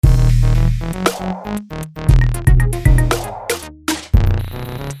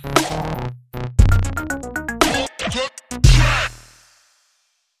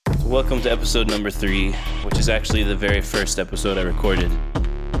welcome to episode number 3, which is actually the very first episode I recorded.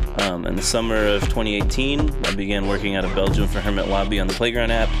 In the summer of 2018, I began working out of Belgium for Hermit Lobby on the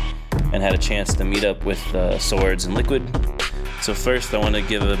Playground app, and had a chance to meet up with Swordz and Likwit. So first, I want to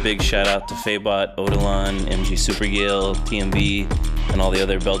give a big shout out to Fabot, Odilon, MG Supergale, TMB, and all the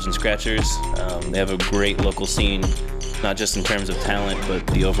other Belgian scratchers. They have a great local scene, not just in terms of talent, but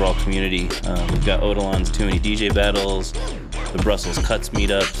the overall community. We've got Odilon's Too Many DJ battles, the Brussels Cuts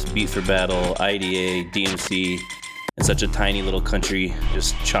meetups, Beat for Battle, IDA, DMC, and such a tiny little country,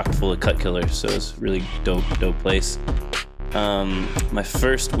 just chock full of cut killers. So it's really dope place. My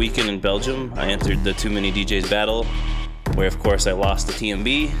first weekend in Belgium, I entered the Too Many DJs battle, where of course I lost to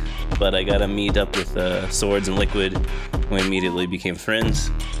TMB, but I got to meet up with Swordz and Likwit, and we immediately became friends.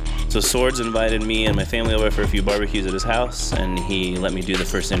 So Swordz invited me and my family over for a few barbecues at his house, and he let me do the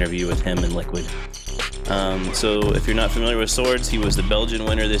first interview with him and Likwit. So if you're not familiar with Swordz, he was the Belgian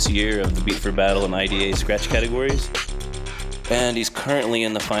winner this year of the Beat for Battle and IDA scratch categories, and he's currently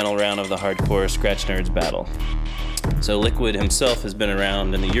in the final round of the Hardcore Scratch Nerds battle. So Likwit himself has been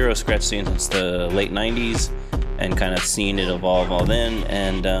around in the Euro scratch scene since the late 90s and kind of seen it evolve all then,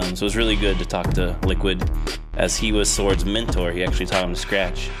 and so it was really good to talk to Likwit, as he was Swordz' mentor. He actually taught him to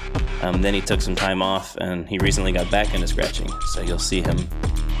scratch. Then he took some time off, and he recently got back into scratching, so you'll see him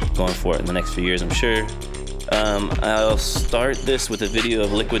going for it in the next few years, I'm sure. I'll start this with a video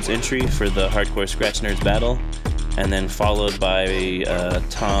of Likwit's entry for the Hardcore Scratch Nerds battle, and then followed by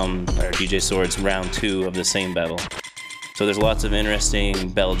Tom, or DJ Swordz, round 2 of the same battle. So there's lots of interesting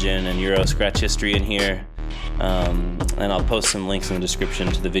Belgian and Euro scratch history in here, and I'll post some links in the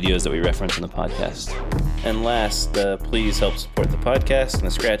description to the videos that we reference in the podcast. And last, please help support the podcast and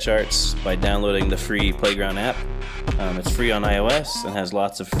the scratch arts by downloading the free Playground app. It's free on iOS and has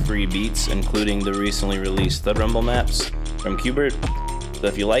lots of free beats, including the recently released Thud Rumble maps from Qbert. So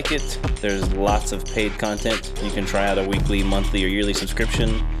if you like it, there's lots of paid content. You can try out a weekly, monthly, or yearly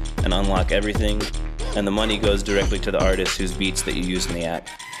subscription and unlock everything. And the money goes directly to the artists whose beats that you use in the app.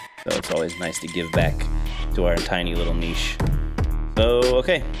 So it's always nice to give back to our tiny little niche. So,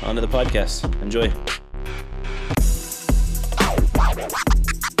 okay, on to the podcast. Enjoy.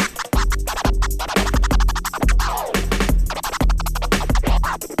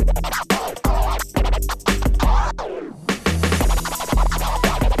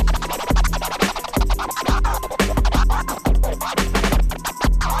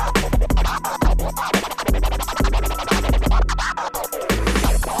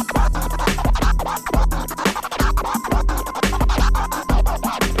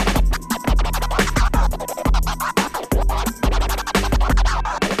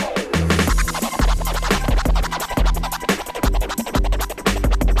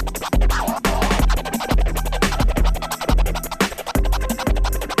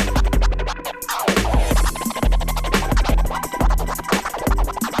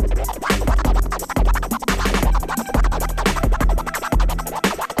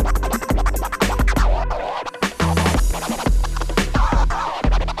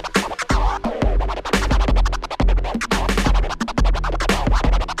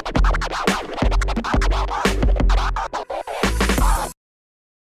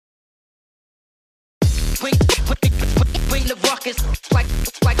 Bring the ruckus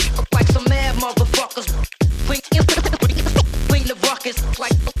like some mad motherfuckers. Bring the ruckus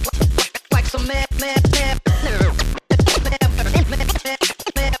like some mad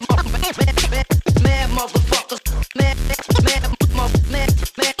motherfuckers.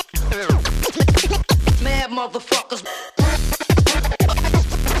 Mad motherfuckers.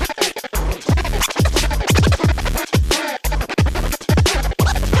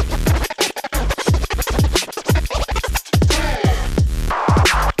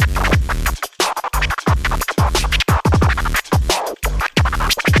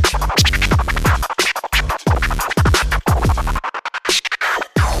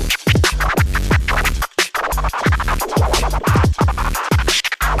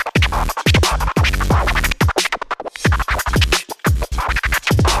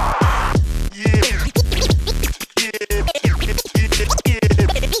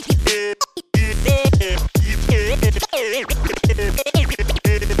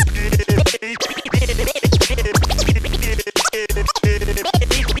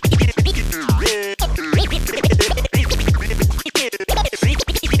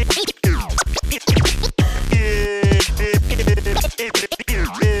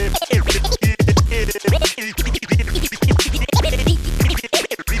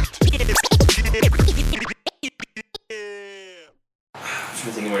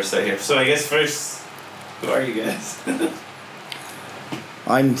 So I guess first, who are you guys?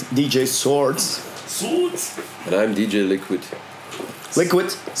 I'm DJ Swordz. Swordz. And I'm DJ Likwit.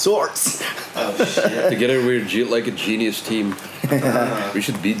 Likwit, Swordz. Oh shit. Together we're like a genius team. We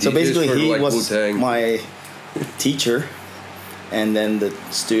should be DJs So basically, for he like was Wu-Tang. my teacher, and then the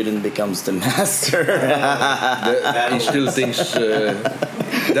student becomes the master. He still thinks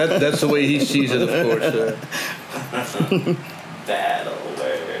that's the way he sees it, of course. Battle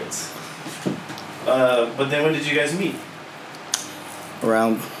words. But then when did you guys meet?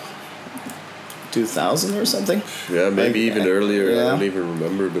 Around 2000 or something. Yeah, maybe even earlier. Yeah. I don't even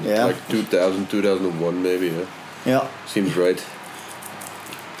remember, but like 2000, 2001 maybe. Yeah. Yeah. Seems right.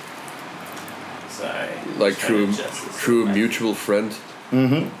 Sorry. Like through a mutual friend.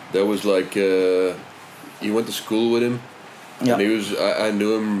 Mm-hmm. That was like you went to school with him. Yeah. And he was I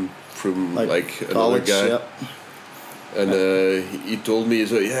knew him from like another college, guy. Yeah. And he told me,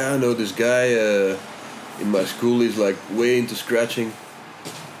 so yeah, I know this guy in my school. He's like way into scratching.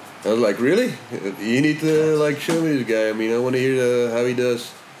 I was like, really? You need to like show me this guy. I mean, I want to hear how he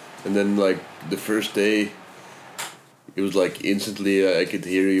does. And then like the first day, it was like instantly I could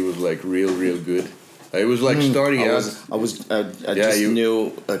hear he was like real good. I was like starting out. I just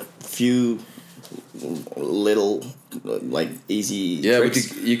knew a few little like easy tricks.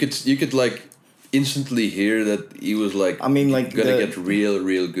 But you could like instantly hear that he was like, I mean, like gonna get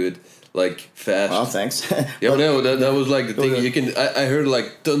real good, like fast. Oh, thanks. Yeah, no, that was like the thing. You can I heard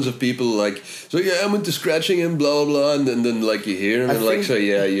like tons of people like, so yeah, I'm into scratching and blah blah blah, and then like you hear him and like, so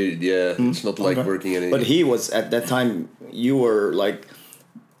yeah, it's not like working anymore. But he was at that time. You were like,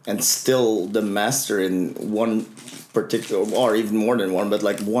 and still the master in one particular, or even more than one, but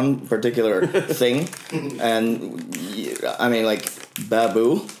like one particular thing. And I mean, like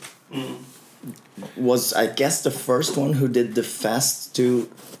Babu was, I guess, the first one who did the fast to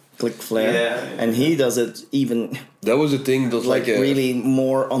click flare, and he does it even. That was the thing. That was like really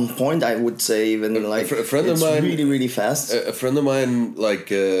more on point. I would say even like a friend of mine, really fast. A friend of mine like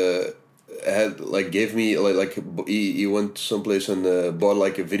had like gave me like he went someplace and bought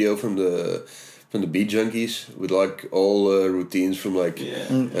like a video from the Beat Junkies with like all routines from like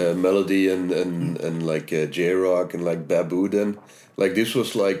Melody and like J-Rock and like Babu. Then like this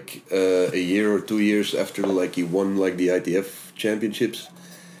was like a year or 2 years after like he won like the ITF championships.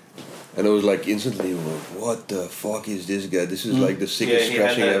 And I was like instantly, what the fuck is this guy? This is like the sickest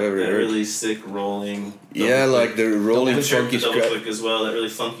scratching I've ever heard. Really sick rolling. Yeah, like the rolling funky double scratch. click as well. That really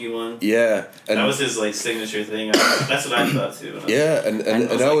funky one. Yeah, and that was his like signature thing. That's what I thought too. Yeah, and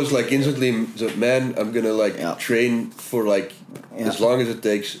I was like instantly, man, I'm gonna like train for like as long as it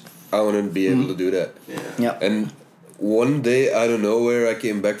takes. I want to be able to do that. Yeah. And one day out of nowhere, I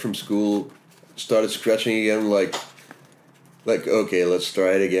came back from school, started scratching again, like okay, let's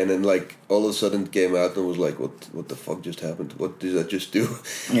try it again, and like all of a sudden it came out and was like, what the fuck just happened? What did I just do?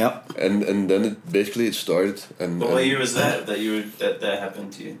 Yeah. And then it started. And but what year was that that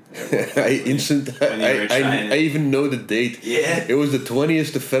happened to you? I even know the date. Yeah. It was the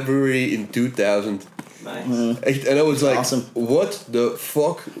 20th of February in 2000. Nice. And I was like, awesome. What the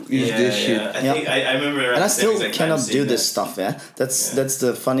fuck is this shit? I think I remember. And I still cannot do this stuff. Yeah, that's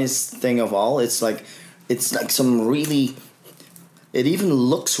the funniest thing of all. It's like some really. It even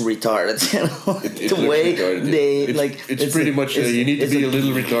looks retarded, you know. The way retarded. they it's pretty much you need to be a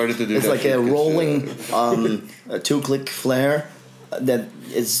little retarded to do it's that. It's like a rolling a 2-click flare that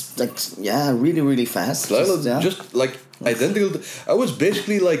is like really fast. Just like identical. I was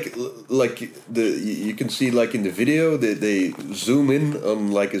basically like you can see like in the video they zoom in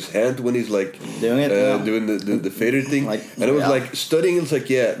on like his hand when he's like doing the fader thing, and I was like studying. It's like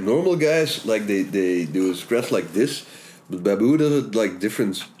normal guys like they do a scratch like this. But Babu does it like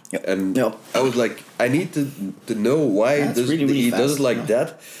different, and I was like, I need to know why he does it like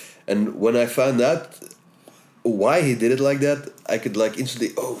that, and when I found out why he did it like that, I could like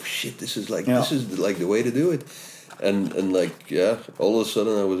instantly, oh shit, this is like the way to do it, and like all of a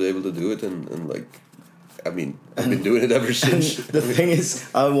sudden I was able to do it, and like, I mean, I've been doing it ever since. The thing is,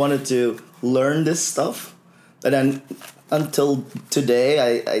 I wanted to learn this stuff, but then. Until today,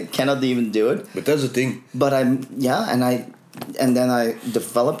 I cannot even do it. But that's the thing. But and then I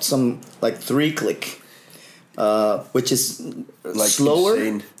developed some like 3-click, which is like slower,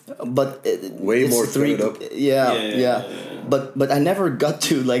 insane. But way more threaded up. Yeah. But I never got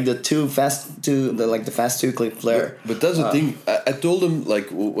to like the fast 2-click flare. But that's the thing. I told him like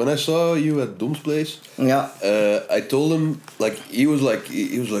when I saw you at Dom's place. Yeah. I told him like he was like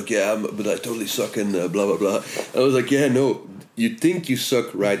yeah, but I totally suck in blah blah blah. I was like no, you think you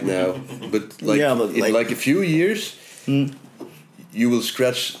suck right now, but like in like a few years. you will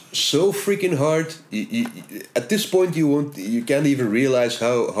scratch so freaking hard. At this point, you can't even realize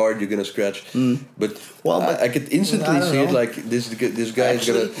how hard you're gonna scratch. But I could instantly see it. Like this guy is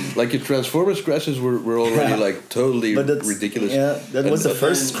gonna like your Transformer scratches were already like totally ridiculous. Yeah, that was the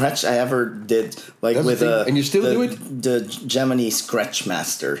first scratch I ever did. Like with and you still do it. The Gemini Scratch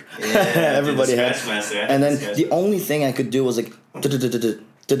Master. Yeah, everybody had. Scratch Master. And then the only thing I could do was like.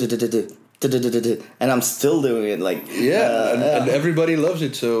 And I'm still doing it like and everybody loves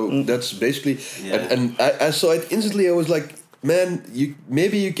it, so that's basically and I saw it instantly. I was like, man,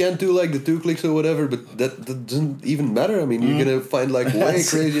 maybe you can't do like the 2 clicks or whatever, but that doesn't even matter. I mean, you're gonna find like way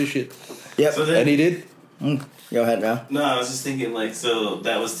crazier shit. Yep. So then, and he did. Go ahead now. No, I was just thinking like, so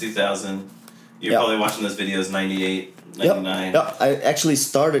that was 2000. You're probably watching those videos 98, 99. Yep. I actually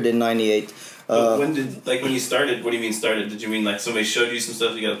started in 98. When you started, what do you mean started? Did you mean like somebody showed you some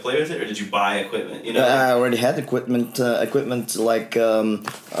stuff you got to play with it, or did you buy equipment? You know, I already had equipment. Like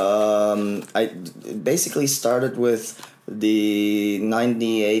I basically started with the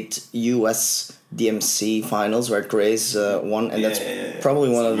 98 US DMC finals where Gray's won, and that's probably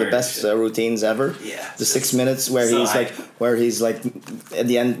one of the best routines ever. Yeah, the 6 minutes where he's like at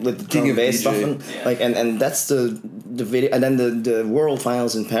the end with the drum and bass stuff, and that's the video, and then the world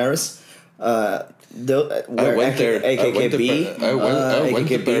finals in Paris. Where went there. AKKB I went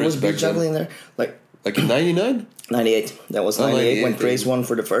to Paris was back juggling then. there, like in 99. 98. That was 98 when Grace won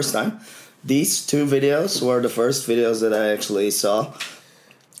for the first time. These 2 videos were the first videos that I actually saw,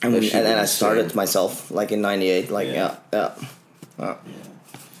 and then I started myself like in 98. Like But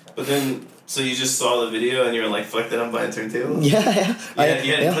then. So you just saw the video and you were like, "Fuck that! I'm buying turntables." Yeah.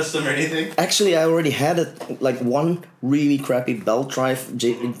 You hadn't touched them or anything. Actually, I already had like one really crappy belt drive,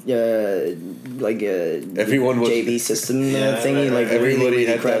 Everyone was JV system thingy, right. like Everybody really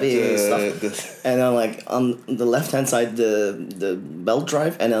had crappy that, stuff. And then like on the left hand side the belt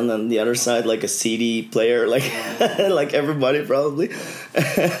drive, and then on the other side like a CD player, like like everybody probably.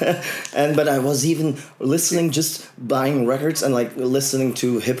 But I was even listening, just buying records and like listening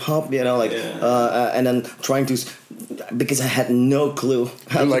to hip hop, you know, like and then trying to. Because I had no clue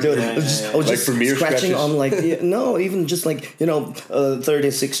how to do it. I was just Premiere scratching scratches? on like even just like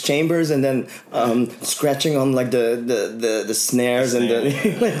 36 chambers, and then scratching on like the snares and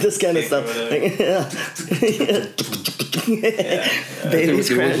like this kind of stuff. Like, Baby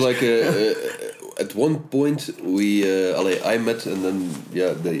scratch. It was like at one point I met, and then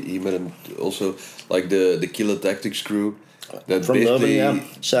he met him also, like the Killer Tactics crew. That from Leuven,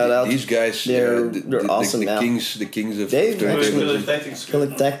 shout out. These guys, they're awesome now. The kings of Killer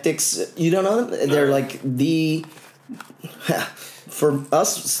Tactics. You don't know them? They're like the for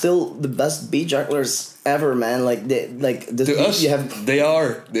us still the best beat jugglers ever, man. Like to us, they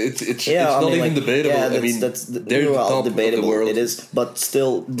are. It's not even debatable. Yeah, I mean, they're the top debatable of the world. It is, but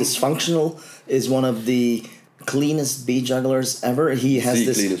still, Dysfunctional is one of the cleanest beat jugglers ever. He has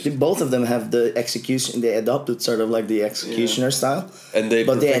both of them have the execution. They adopted sort of like the executioner style, and they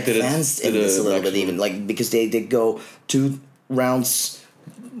advanced in this a little bit even, like because they go 2 rounds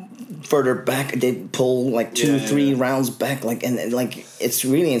further back. They pull like 2-3 rounds back, like and like it's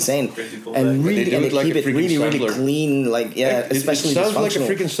really insane, and they keep it really clean, like especially it sounds like a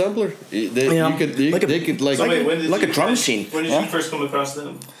freaking sampler. They could like a drum machine. When did you first come across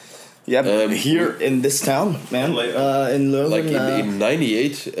them? Yeah, here in this town, man. In Leuven, like in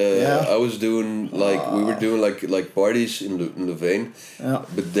 '98, I was doing we were doing like parties in Louvain,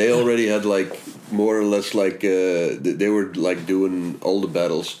 but they already had like more or less like they were like doing all the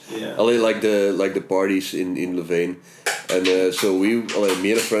battles. Like the parties in Louvain, and so me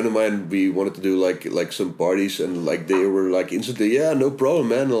and a friend of mine, we wanted to do like some parties, and like they were like instantly, no problem,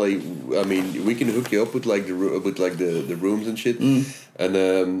 man. Like I mean, we can hook you up with like the rooms and shit. And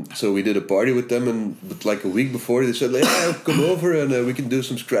so we did a party with them, but like a week before they said, come over and we can do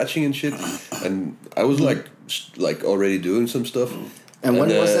some scratching and shit. And I was like already doing some stuff. And when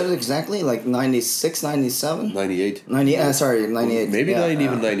was that exactly? Like 96, 97? 98. 98. Maybe not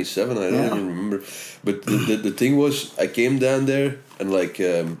even 97, I don't even remember. But the thing was, I came down there and like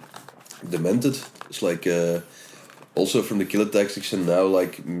Demented, it's like also from the Killer Tactics, and now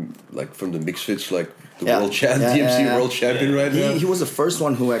like from the Misfits, like the world champion, world champion right now. He was the first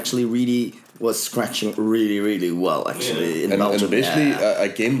one who actually really was scratching really, really well, actually, in Belgium. And basically, I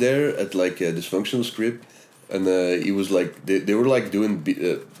came there at like a Dysfunctional script, and he was like, they were like doing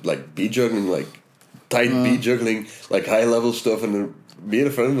beat juggling, like tight beat juggling, like high level stuff, and me and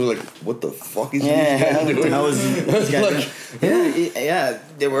a friend were like, "What the fuck is this guy doing?" How is this guy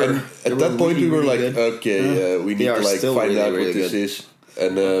they were. At that point, we were like, "Okay, we need to like find out what this is."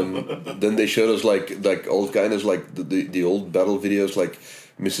 And then they showed us like all kind of like the old battle videos, like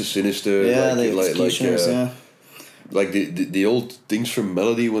Mrs. Sinister, like the old things from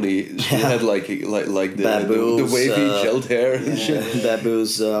Melody when he had like the wavy gelled hair and shit.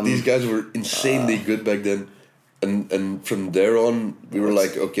 Baboos. These guys were insanely good back then. And from there on, we were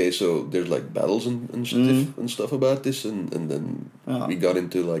like, okay, so there's like battles and stuff about this, and then we got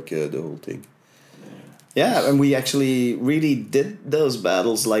into like the whole thing. Yeah, and we actually really did those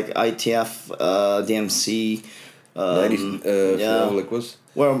battles like ITF, DMC. 90, like was.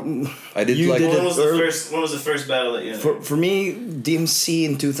 Well, I did you like. did when was the first battle that you? For me, DMC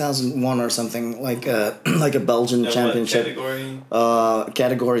in 2001 or something like a Belgian championship.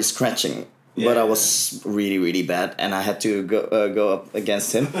 Category scratching. Yeah, but I was really, really bad, and I had to go up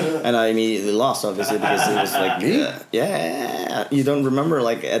against him, and I immediately lost, obviously, because it was like, you don't remember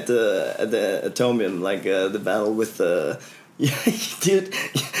like at the Atomium, like the battle with dude,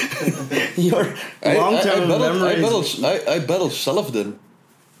 your long-term memories. I battled Saladin.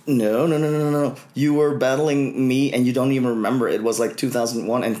 No. You were battling me, and you don't even remember. It was like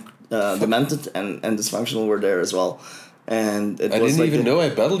 2001, and Demented and Dysfunctional were there as well. And I didn't even know I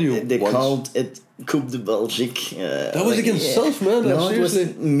battled you. They once. called it Coupe de Belgique. That was against Self, man. No, seriously. it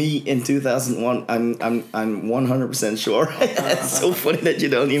was me in 2001. I'm 100% sure. It's so funny that you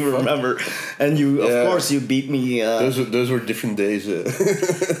don't even remember. And you, of course, you beat me. Those were different days.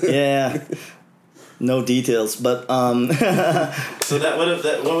 Yeah. No details, but So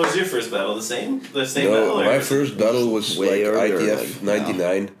what was your first battle? The same battle? My first battle was way like earlier, ITF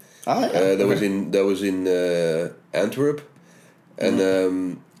 '99. That was in Antwerp, and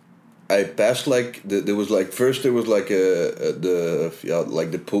I passed like there was like the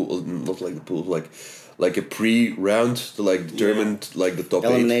pool, not like the pool, like a pre-round to like determined like the top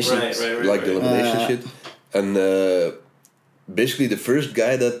elimination. 8, the elimination shit, and basically the first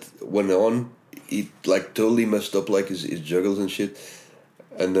guy that went on, he like totally messed up like his juggles and shit,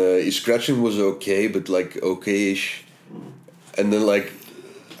 and his scratching was okay, but like okay-ish, and then like.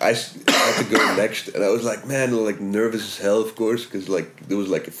 I had to go next, and I was like, man, like nervous as hell, of course, because like there was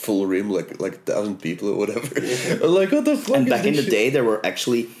like a full rim, like 1,000 people or whatever. I was like, what the fuck? And back in the day, there were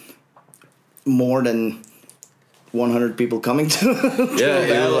actually more than 100 people coming to.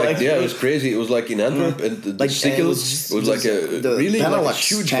 It was crazy. It was like in Antwerp and the Sickles. It was like a really like a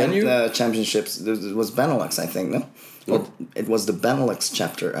huge venue. Championships. It was Benelux, I think. No, it was the Benelux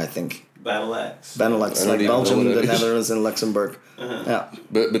chapter, I think. Benelux, like Belgium, the Netherlands, and Luxembourg. Yeah.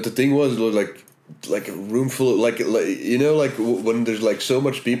 But the thing was like a room full of like you know like when there's like so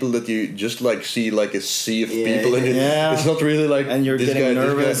much people that you just like see like a sea of people and it's not really like and you're getting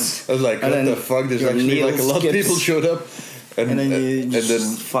nervous. I was like, what the fuck? There's actually like a lot of people showed up. And then you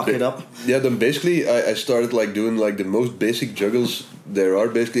just fuck it up. Yeah, then basically I started like doing like the most basic juggles there are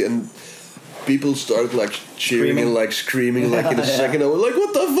basically, and people started like cheering and like screaming like in a second. I was like,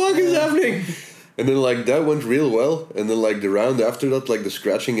 what the fuck is happening? And then like that went real well, and then like the round after that, like the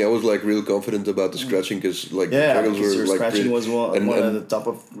scratching, I was like real confident about the scratching because like the juggles were like scratching was one at the top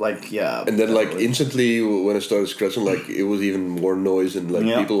of like And then like instantly when I started scratching, like it was even more noise and like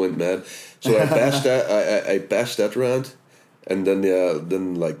people went mad. So I passed that. I passed that round. And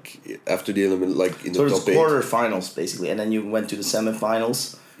then like after the element, like in the top 8, quarterfinals basically, and then you went to the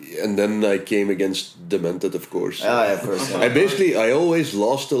semifinals. And then I came against Demented, of course. Yeah, of course. Yeah. I always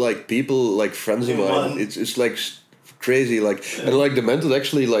lost to like people, like friends of mine. It's like crazy, like and like Demented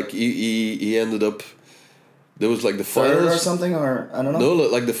actually like he ended up. There was like the finals third or something, or I don't know. No,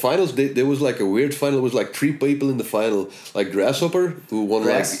 like the finals. There was like a weird final. It was like 3 people in the final. Like Grasshopper, who won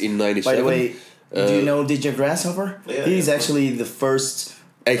like in '97. By the way, do you know DJ Grasshopper? Yeah, he's actually the first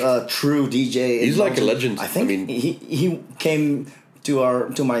true DJ. He's like a legend. I think he came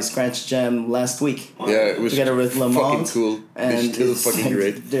to my scratch jam last week. Yeah, it was together with Lamont. Fucking cool. And they're still fucking like,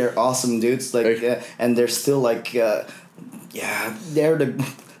 great. They're awesome dudes. Like, and they're still like, they're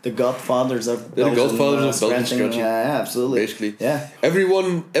the godfathers of Belgian, Belgian scratching. Yeah, absolutely. Basically, yeah.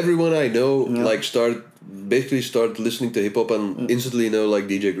 Everyone I know like started listening to hip hop and instantly know like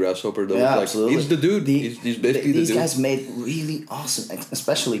DJ Grasshopper. That was like, absolutely. He's the dude. He's basically these the dude. guys made really awesome,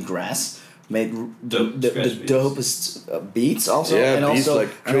 especially Grass. Made the dopest beats also, and beats also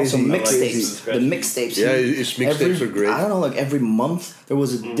like crazy. And also mixtapes. The mixtapes. Yeah, his mixtapes are great. I don't know, like every month there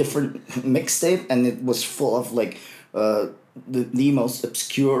was a different mixtape, and it was full of like the most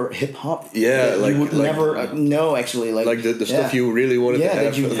obscure hip hop. Yeah, like you would never know actually. Like the stuff you really wanted to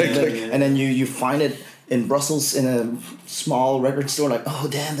have. And then you find it in Brussels in a small record store, like, oh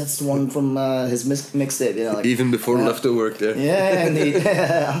damn, that's the one from his mixtape. You know, like, even before Lefto worked there. Yeah, indeed.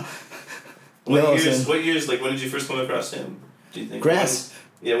 What years? Like, when did you first come across him? Do you think? Grass.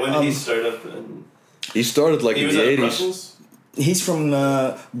 When did he start up? He started like He in was the out of 80s. Brussels? He's from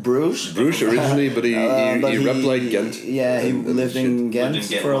Bruges. Bruges originally, but he rapped like Ghent. Yeah, he and lived shit. in Ghent Lived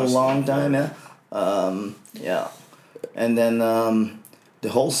in Ghent for a mostly, long time. Yeah, and then the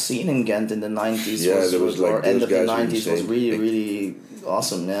whole scene in Ghent in the 90s Yeah, there was, like, or end those of the guys were 90s was insane. really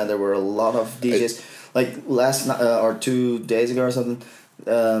awesome. Yeah, there were a lot of DJs. Like last night or 2 days ago or something,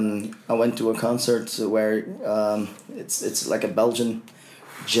 I went to a concert where it's like a Belgian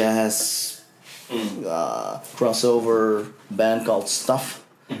jazz crossover band called Stuff.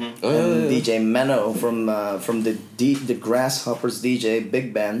 Mm-hmm. And DJ Menno from the Grasshoppers DJ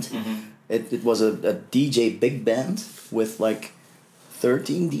big band. Mm-hmm. It was a DJ big band with like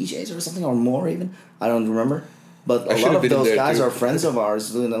 13 DJs or something or more even. I don't remember. But I a should lot have of been in those there guys too. are friends of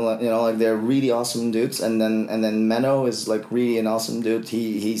ours. You know, like they're really awesome dudes. And then Menno is like really an awesome dude.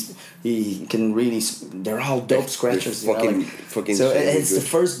 He can really. They're all dope scratchers. They're You know, like, fucking so insanely it's the good.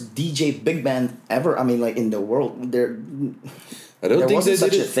 first DJ big band ever. I mean, like in the world, there I don't think wasn't they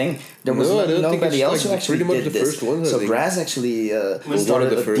such did a it. thing. There was No, I don't think nobody it's, else who like, actually pretty much did the this. first ones, I So think. Grass actually Was one started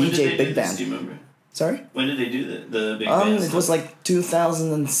of the a first. When did they DJ do big this? band. Do you remember? Sorry. When did they do the big band? It was like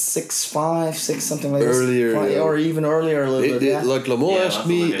 2006, 5, 6, something like Earlier, this. yeah. Or even earlier a little bit. Yeah. Like Lamont Yeah, asked I'll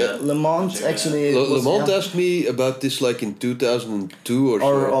me. have to look it up. Lamont Check it out. actually. it was, Lamont yeah. asked me about this like in 2002 or so.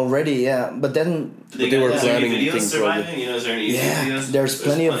 Or already, yeah. But then But they were is there any planning videos things surviving? You know, is there any YouTube yeah, videos? there's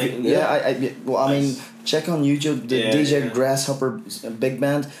plenty of plenty? well, I mean, Nice. check on YouTube the Yeah, DJ yeah. Grasshopper big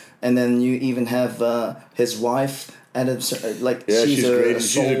band, and then you even have his wife and like Yeah, she's a great. She's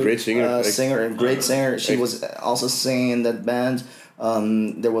a soul, great singer. a great singer. She was also singing in that band.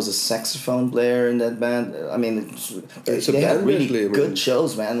 There was a saxophone player in that band. I mean, It's a they had band, really basically, I mean. good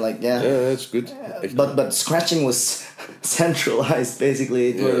shows, man. Like Yeah, that's good. but scratching was centralized basically.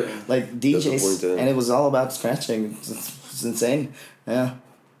 It were like DJs, point, yeah. and it was all about scratching. It's insane. Yeah.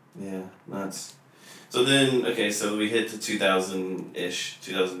 Yeah, nuts. So then, okay, so we hit to 2000-ish,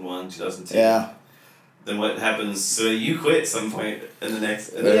 2001, 2002. Yeah. Then what happens? So you quit some point in the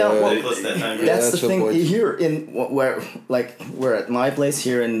next. Yeah, well, close to that time. Right? That's at the some thing point. here in where like we're at my place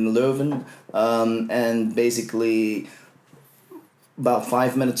here in Leuven, and basically about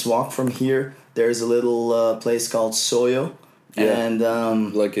 5 minutes walk from here, there's a little place called Soyo, Yeah.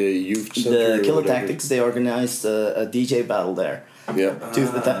 and Like a youth center. the or Killer whatever. Tactics, they organized a DJ battle there. Yeah.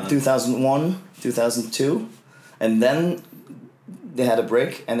 2001, 2002, and then they had a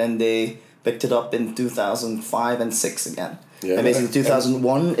break, and then they picked it up in 2005 and 6 again. Yeah. And basically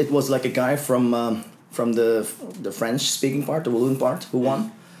 2001, it was like a guy from the French speaking part, the Walloon part, who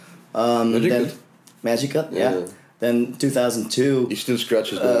won. Magic Then Cut? Magic Cut, yeah. Yeah. Then 2002, He still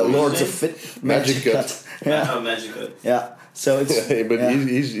scratches the Lords name? of Fit, Magic Cut. Yeah, Magic Cut. yeah. So it's Yeah, but yeah.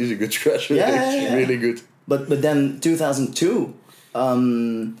 he's a good scratcher. Yeah, He's yeah. really good. But then 2002,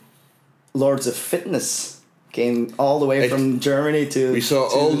 Lords of Fitness came all the way Echt. from Germany to. We saw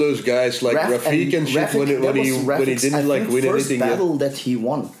to all those guys like Rafik and shit when that he was when he Rafik's, didn't I like think, win first anything. yet. battle that he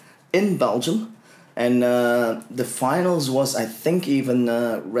won in Belgium, and the finals was I think even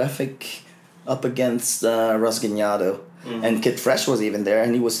Rafik up against Rasguignado, and Kid Fresh was even there,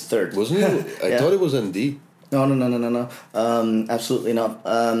 and he was third. Wasn't he? I Yeah. thought it was ND. No. Absolutely not.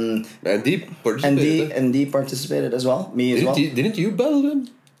 ND participated. ND participated as well. Me as well. Didn't you battle them?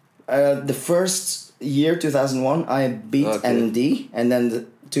 The first year, 2001, I beat Okay. ND, and then the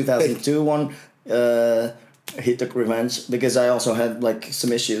 2002 one, he took revenge because I also had like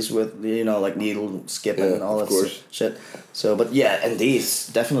some issues with like needle skip and Yeah, all of that course. shit. So, but yeah, ND is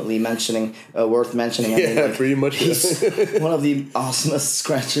definitely worth mentioning. I mean, Yeah, like, pretty much. He's one of the awesomest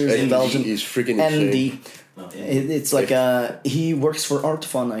scratchers in Belgium. He's freaking ND. insane. Oh, yeah. It's like he works for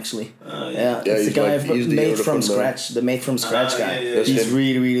Artefon actually. Yeah. Yeah, Yeah, it's he's the guy like- he's the made Artefon from man. scratch. The made from scratch guy. yeah, That's He's him.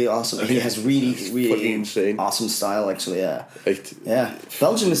 really awesome. He has really fucking insane. awesome style actually. Yeah, Echt. yeah.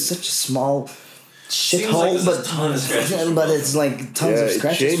 Belgium is such a small Seems like shithole, there's a ton of scratches from but Belgium. it's like tons Yeah, of it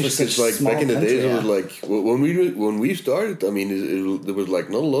scratches changed for such because like small back in the country, days it was yeah. like when we started. I mean, there was like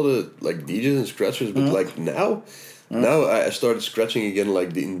not a lot of like DJs and scratchers, but Mm-hmm. like now I started scratching again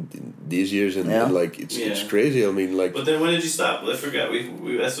like in these years and, Yeah. and like it's Yeah. crazy. I mean like But then when did you stop? I forgot. We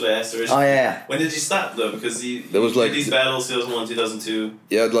that's what I asked originally. Oh yeah. When did you stop though? Because There was, you like, did these battles 2001, 2002.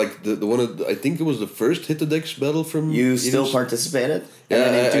 yeah like the one I think it was the first Hit the Decks battle from You still Eagles. participated, Yeah,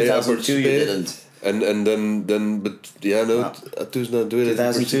 and then in I 2002 you participated. didn't. And then but yeah no I was not doing it.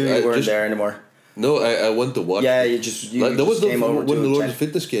 2002 I you weren't just- there anymore. No, I went to watch. Yeah, you Like, that was just the came over when to the Lord check. of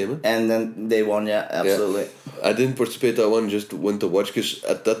Fitness came. Eh? And then they won. Yeah, absolutely. I didn't participate that one. Just went to watch because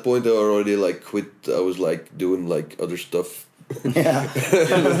at that point I already like quit. I was like doing like other stuff Yeah.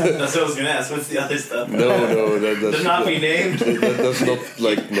 That's what I was gonna ask. What's the other stuff? No, that does Does not be named. That does not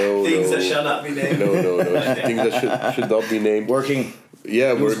Things that shall not be named. No. Things that should not be named. Working.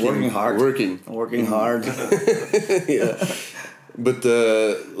 Yeah, He was working hard. Working hard. Yeah. But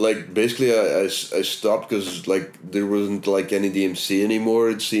like basically, I stopped because like there wasn't like any DMC anymore.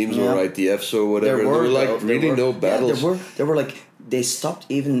 It seems or ITFs or whatever. There were like really no battles. Yeah, there were like they stopped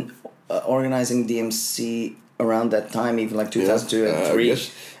even organizing DMC around that time, even like 2002 and 3.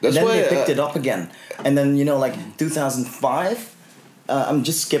 That's and then why they picked it up again, and then like 2005. I'm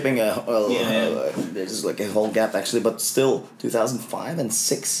just skipping there's like a whole gap actually, but still 2005 and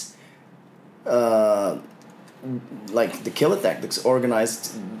 6. Like the Killer Tactics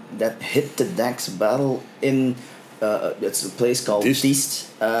organized that Hit the Dax battle in it's a place called Diest.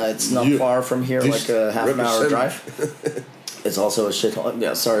 It's not far from here, like a half an hour drive. It's also a shithole.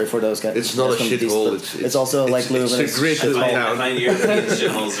 Yeah, sorry for those guys. It's not a shithole. It's also like Leuven. It's a great little town. I find European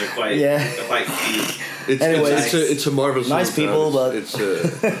shitholes are quite cute. It's a marvelous. Nice people, but it's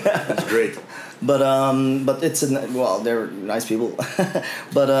great. But they're nice people.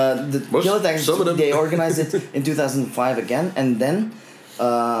 But the Killer Tactics, they organized it in 2005 again, and then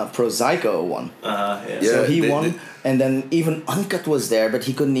Prozyko won. So he won, and then even Uncut was there, but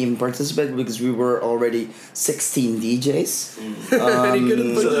he couldn't even participate because we were already 16 DJs. And he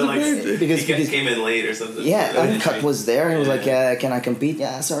couldn't participate because he came in late or something. Yeah, Uncut was there, and he was like, "Can I compete?"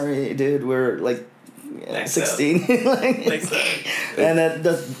 Yeah, sorry, dude, we're like 16. And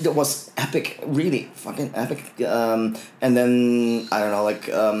that was epic, really fucking epic. And then I don't know, like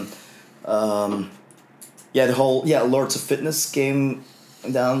the whole Lords of Fitness came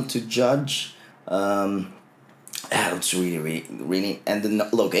down to judge. It was really, and the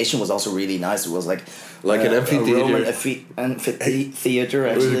location was also really nice. It was like an amphitheater. A Roman amphitheater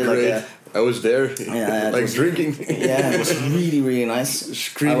actually. It was great. I was there, like drinking. Yeah, it was really, really nice.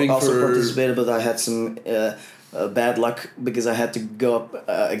 Screaming I also participated, but I had some bad luck because I had to go up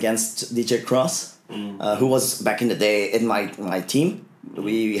against DJ Cross, who was back in the day in my team.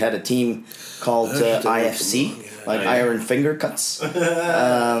 We had a team called IFC, Iron Finger Cuts,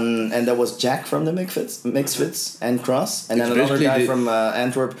 and that was Jack from the Mixfits and Cross, and then another guy from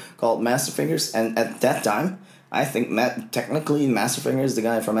Antwerp called Master Fingers. And at that time, I think technically Master Fingers, the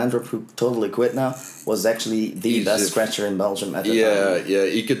guy from Antwerp who totally quit now, was actually the best scratcher in Belgium at the time. Yeah,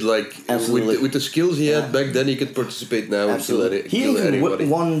 he could with the skills he had back then, he could participate now. Absolutely. He even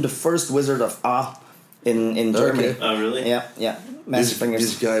won the first Wizard of Ah in Germany. Okay. Oh really? Yeah. Master Fingers.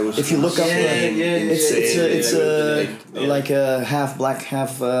 This guy was. If you look up, it's like a half black,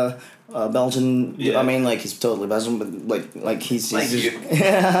 half Belgian. Yeah. I mean, like he's totally Belgian, but like he's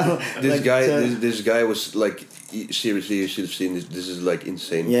this guy was like seriously, you should have seen this. This is like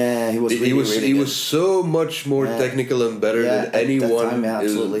insane. Yeah, he was. He was so much more technical and better than anyone. Time,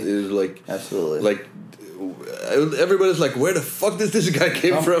 absolutely. It was like absolutely like. Everybody's like, where the fuck did this guy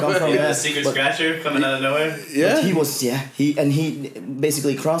come from? The secret scratcher coming out of nowhere. Yeah, but he was. Yeah, he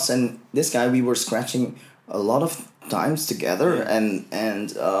basically Cross and this guy, we were scratching a lot of times together, and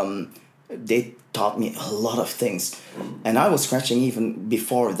they taught me a lot of things, and I was scratching even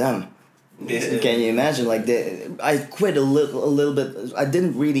before them. Yeah. Can you imagine? Like I quit a little bit. I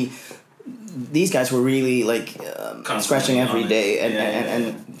didn't really. These guys were really like scratching every day,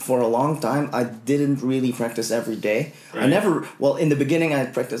 and for a long time I didn't really practice every day. Right. I never. Well, in the beginning I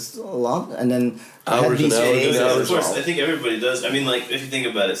practiced a lot, and then I had these days. Of course, I think everybody does. I mean, like if you think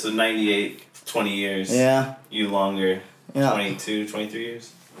about it, so 98, 20 years. Yeah. You longer. Yeah. 22, 23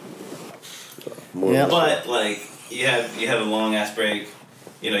 years. More. Yeah. But like you have a long ass break.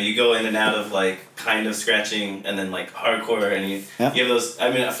 You know, you go in and out of like kind of scratching and then like hardcore, and you have those. I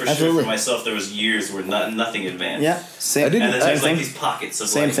mean, for sure for myself, there was years where nothing advanced. Yeah, same. And then there's like these pockets of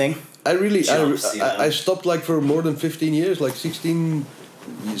same like thing. I stopped like for more than 15 years, like 16,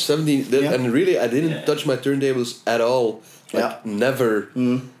 17, and really I didn't touch my turntables at all. Like never.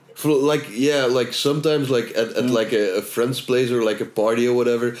 Like sometimes like at like a friend's place or like a party or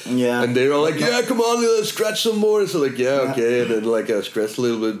whatever. Yeah. And they're all like, yeah, come on, let's scratch some more. So like, okay, and then like I scratched a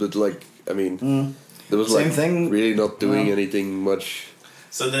little bit, but like I mean, there was same like thing. Really not doing anything much.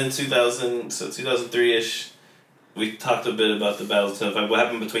 So then 2003ish, we talked a bit about the Battle of 2005. What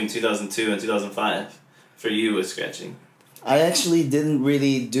happened between 2002 and 2005 for you with scratching? I actually didn't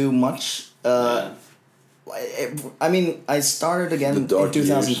really do much. I mean, I started again in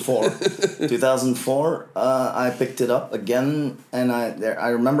 2004. 2004, I picked it up again, and I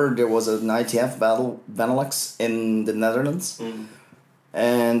remember there was an ITF battle, Benelux, in the Netherlands,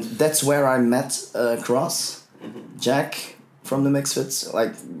 and that's where I met Cross, Jack from the Mixfits,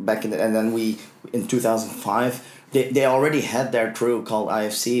 like back in and then we in 2005 they already had their crew called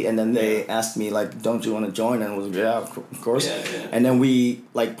IFC, and then they asked me like, "Don't you want to join?" And I was like, "Yeah, of course." Yeah. And then we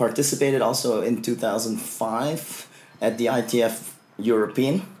like participated also in 2005 at the ITF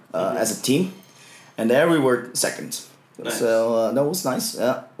European as a team, and there we were second. Nice. So that was nice.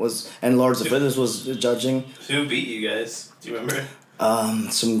 Yeah, and Lords of Fitness was judging. Who beat you guys? Do you remember?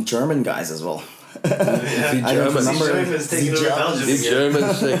 Some German guys as well. Yeah. I don't Germans. remember. Germans taking over Belgium The again.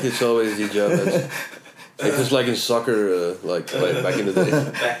 Germans, like, it's always the Germans. It was like in soccer, like back in the day.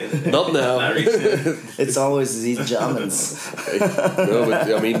 Back in the day. Not now. Not recently. It's always these Germans. No,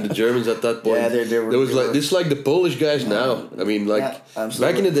 but I mean the Germans at that point. Yeah, they were. There was they like were- this, like the Polish guys now. I mean, like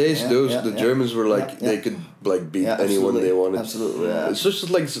back in the days, the Germans were like they could like beat anyone they wanted. Absolutely, yeah. It's just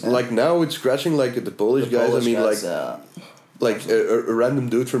like now with scratching like the Polish guys. Polish I mean, guys, like a random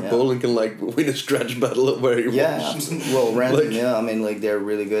dude from Poland can like win a scratch battle where he wants. well, random. Like- I mean, like they're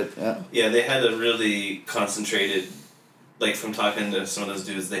really good. Yeah. Yeah, they had a really concentrated, like from talking to some of those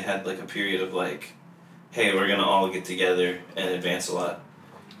dudes, they had like a period of like, hey, we're gonna all get together and advance a lot.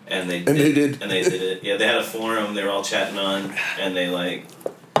 And they did. And they did it. Yeah, they had a forum they were all chatting on, and they like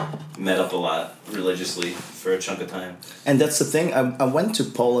met up a lot religiously for a chunk of time. And that's the thing. I went to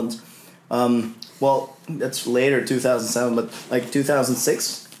Poland. Well, that's later, 2007, but like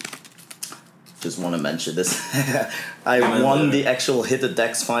 2006. Just want to mention this. I won the actual Hit the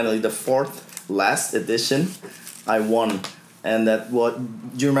Decks finally, the 4th last edition. I won, and that what?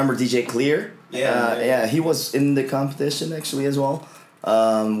 Do you remember DJ Clear? Yeah. He was in the competition actually as well.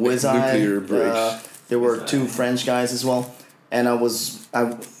 With Nuclear Bridge. There were 2 French guys as well, and I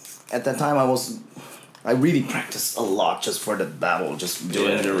at that time I really practiced a lot just for the battle, just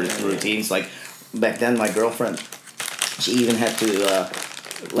doing the routines. Like back then, my girlfriend, she even had to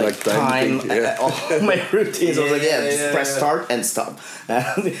like time all my routines. I was like, just press start and stop.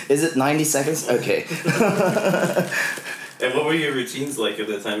 Is it 90 seconds? Okay. And what were your routines like at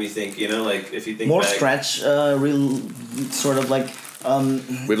the time? You think like if you think more back, stretch, real sort of like.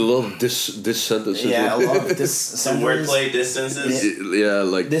 With a lot of this sentences. Yeah, a lot of this. some wordplay distances. Yeah,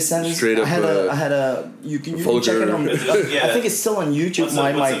 like this sentence. straight up. I had a. You can check it on. Yeah. I think it's still on YouTube. What's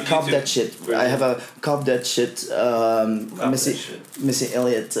My Cop YouTube That Shit. version? I have a Cop That Shit. Missy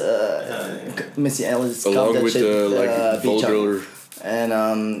Elliott. Missy Elliott's Cop along That with Shit. like beat vulgar, up.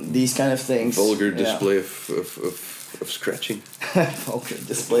 And these kind of things. vulgar display of scratching. Vulgar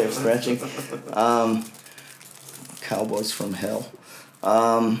display of scratching. Cowboys from Hell.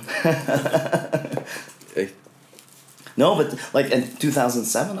 Hey. No, but like in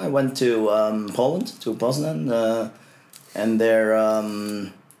 2007, I went to Poland, to Poznan, and there,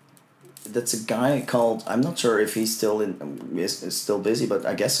 that's a guy called, I'm not sure if he's still is still busy, but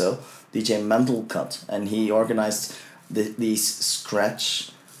I guess so, DJ Mental Cut, and he organized these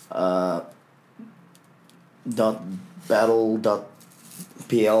scratch .battle.pl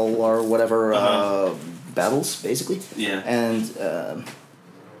or whatever battles basically. Yeah. And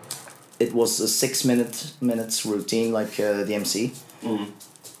it was a 6 minutes routine like DMC.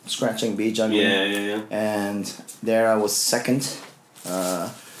 Scratching, beat juggling. Yeah. And there I was second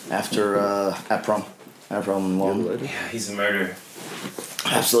after Aprom. Aprom won. Yeah, he's a murderer.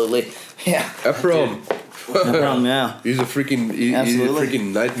 Absolutely. Yeah. Aprom. Aprom, yeah. He's a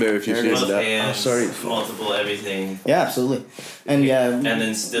freaking nightmare if you see him Multiple that. hands, sorry. multiple everything. Yeah, absolutely. And yeah. And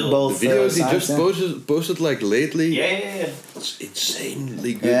then still both The videos he sides, just posted like lately. Yeah. It's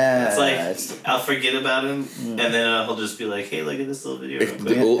insanely good. It's Yeah. like I'll forget about him, and then he'll just be like, "Hey, look at this little video." Real quick.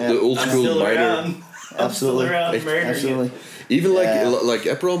 The old I'm school still miner. around. I'm still around murdering Absolutely. it. Even like Yeah. like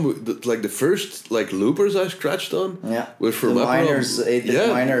Eprom, like the first like loopers I scratched on. Yeah. Were from The Eprom. miners, 8-bit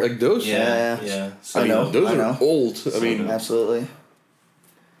miner. like those. Yeah. I know. Those I are know. old. I mean, Absolutely.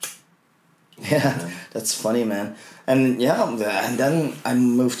 Yeah, that's funny, man. And and then I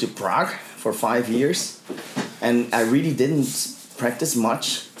moved to Prague for 5 years, and I really didn't practice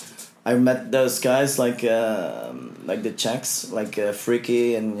much. I met those guys like the Czechs, like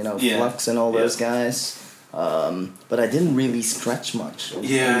Freaky and Flux and all those guys. But I didn't really scratch much.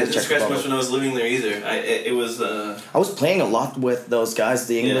 Yeah, I didn't scratch much when I was living there either. It was. I was playing a lot with those guys,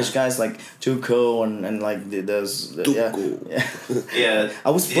 the English guys like Tuco and like those. Yeah. I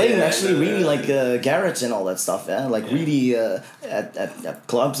was playing actually and, really like garage and all that stuff. Yeah, like really at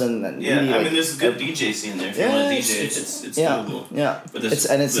clubs and yeah. really, I mean, there's a good DJ scene there. If you want to DJ, it's doable. Yeah, But it's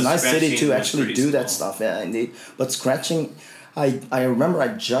a nice city scratching to was actually pretty do that small. stuff. Yeah, indeed. But scratching, I remember I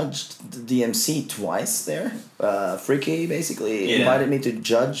judged the DMC twice there. Freaky basically invited me to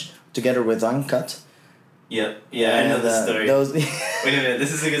judge together with Uncut. Yep. Yeah, I know the story. Wait a minute,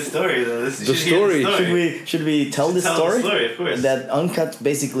 this is a good story though. The story. Should we tell this story? The story, of course. That Uncut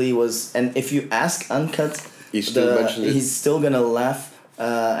basically was, and if you ask Uncut, He still mentions it. He's still gonna laugh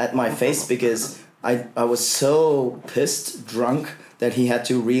at my face because I was so pissed, drunk, that he had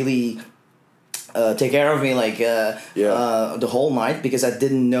to really take care of me the whole night because I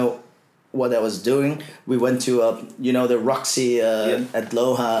didn't know what I was doing. We went to the Roxy at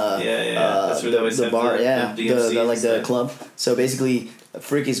Loha, that's where they always the have bar, the the club. So basically,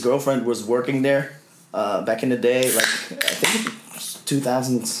 Freaky's girlfriend was working there back in the day, like I think it was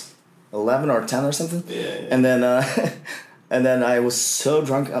 2011 or 10 or something. And then and then I was so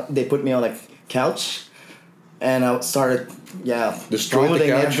drunk. They put me on a couch, and I started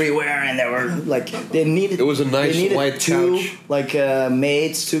vomiting everywhere, and they were they needed. It was a nice white couch.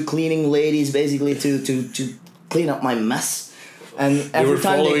 Maids, two cleaning ladies, basically to clean up my mess. And every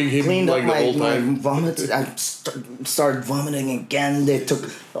time they cleaned up my vomit, I started vomiting again. They took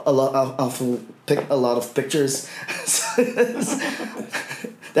a lot of pictures.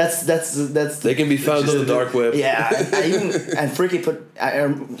 That's. They can be found on the dark web. Yeah, and Freaky put. I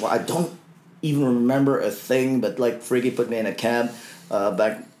don't even remember a thing, but Freaky put me in a cab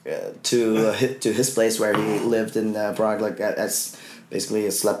back to his place where he lived in Prague. Basically, I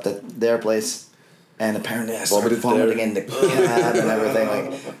slept at their place. And apparently I started vomiting in the cab and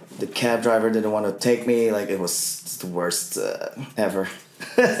everything. The cab driver didn't want to take me. It was the worst ever.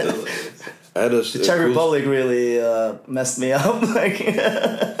 The Czech Republic really messed me up.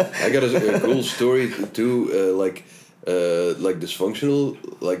 I got a cool story too. Dysfunctional.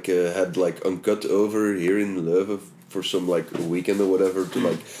 Had uncut over here in Leuven for some weekend or whatever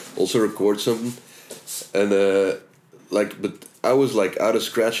to also record something, and but I was out of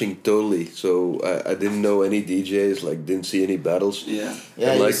scratching totally, so I didn't know any DJs, didn't see any battles. Yeah,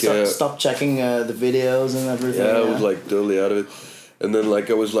 you stopped checking the videos and everything. Yeah, I was totally out of it. And then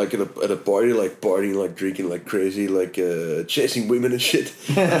I was at a party, partying, drinking crazy, chasing women and shit.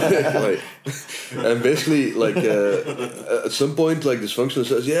 And basically at some point Dysfunctional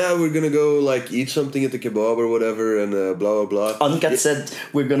says, yeah, we're gonna go eat something at the kebab or whatever, and blah blah blah. Uncut said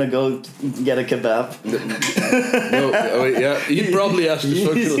we're gonna go get a kebab. He probably asked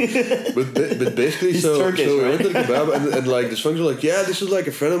Dysfunctional, but basically He's so Turkish, we right? went to the kebab and Dysfunctional this is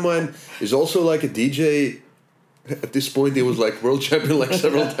a friend of mine is also a DJ. At this point, he was world champion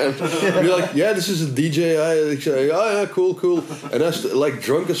several times. We're this is a DJ. Cool. And I was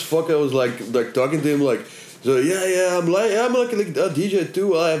drunk as fuck. I was talking to him I'm a DJ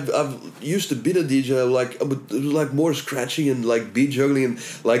too. I've used to be a DJ. But it was more scratching and beat juggling and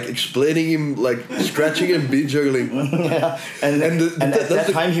explaining him scratching and beat juggling. Yeah, and at that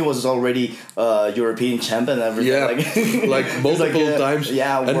time he was already European champion and everything. Yeah, multiple times.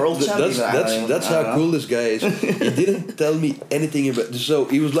 Yeah, world champion. That's how cool this guy is. He didn't tell me anything about this. So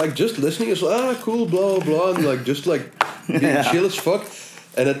he was just listening. He was cool, blah blah, and just being chill as fuck.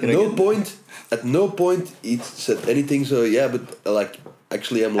 And at no point he said anything. So but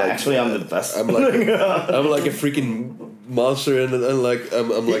actually I'm I'm the best. I'm a freaking monster, and I'm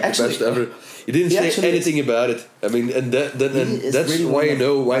the best ever. He didn't say anything about it. I mean, and that's really why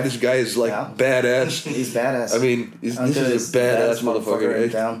why this guy is badass. He's badass. I mean, this is a badass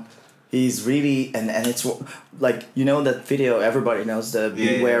motherfucker. Right? He's really and it's that video everybody knows, the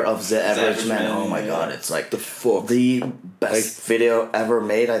Beware of the Average Man. Oh my god, it's the best video ever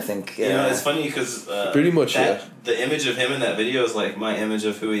made, I think. It's funny because pretty much the image of him in that video is my image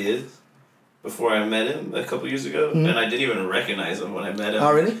of who he is before I met him a couple years ago, and I didn't even recognize him when I met him.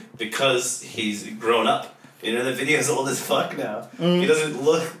 Oh really? Because he's grown up. The video's old as fuck now. He doesn't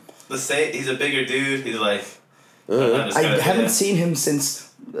look the same. He's a bigger dude. He's I haven't seen him since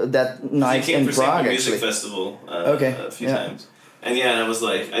that night in Prague, Music Festival a few times. And I was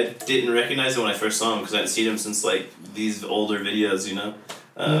I didn't recognize him when I first saw him because I hadn't seen him since these older videos,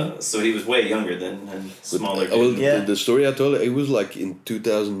 So he was way younger then and smaller. The story I told, it was in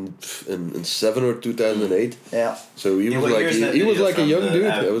 2007 or 2008. Yeah. So he was he was a young dude.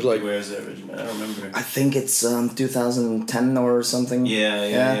 I was Where's the Average Man? I don't remember. I think it's 2010 or something.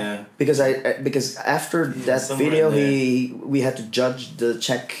 Yeah. Because after that video, we had to judge the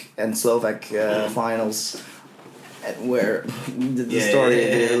Czech and Slovak finals, where the story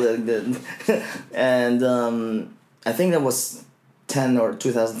did, and I think that was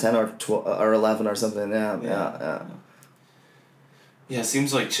 2010 or 11 or something. Yeah. It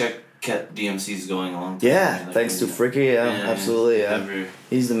seems like Czech kept DMCs going along. Thanks to Freaky. Absolutely.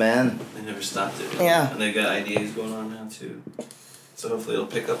 He's the man. They never stopped it. Yeah. And they got ideas going on now too. So hopefully it'll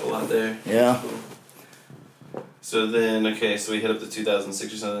pick up a lot there. Yeah. So then, so we hit up to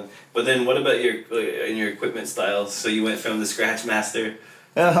 2006 or something. But then what about your equipment styles? So you went from the Scratch Master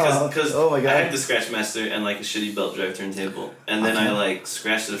Because oh my god! I had the Scratch Master and like a shitty belt drive turntable, and then I like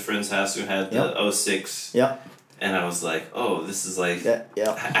scratched at a friend's house who had the 06. Yep. And I was like, oh, this is like, yeah.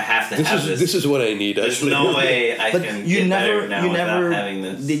 I have to have this. This is what I need. There's Actually. no way I But can you get never, better now you without never. having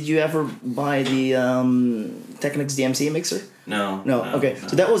this. Did you ever buy the Technics DMC mixer? No. No. Okay.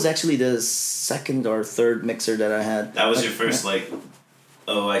 So that was actually the second or third mixer that I had. That was your first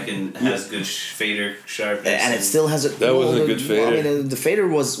I can has good fader sharpness. And it still has a. That wasn't a good fader. I mean, the fader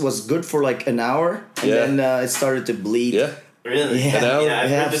was good for like an hour, and then it started to bleed. Yeah. Really? Yeah, An hour? I've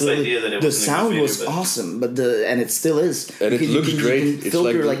heard this idea that it the wasn't a sound good was fader, but awesome, and it still is. And it looks great. You can It's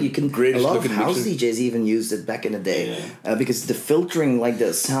filter like you can. A greatest lot of looking house mixer. DJs even used it back in the day, because the filtering, like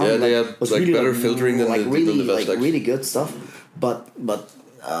the sound, Yeah, they had, was like, really better filtering than like the really Vestax. really good stuff. But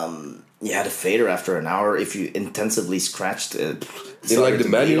the fader after an hour, if you intensively scratched it. In like the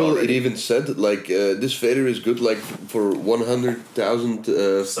manual, it already. even said like this fader is good like for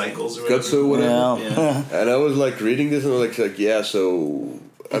 100,000 cycles or cuts whatever. or whatever. Yeah. And I was like reading this and I was like yeah, so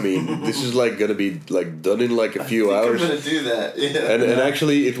I mean this is like gonna be like done in like a few hours. I'm gonna do that. Yeah. And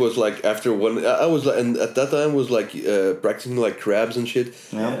actually it was like after one I was like, and at that time was like practicing like crabs and shit.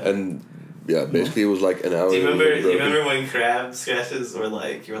 Yeah. And yeah, basically it was like an hour. Do you and it was, like, broken. remember when crab scratches were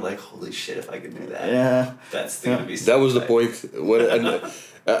like you were like, holy shit, if I could do that. Yeah. That's gonna be so That was the tight. point. And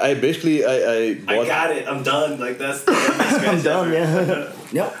I basically I bought. I got it. I'm done. Like that's. The I'm done. Yeah.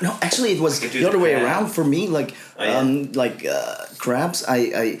 No. Actually, it was I could do the other the way crab. around for me. Like, Oh, crabs.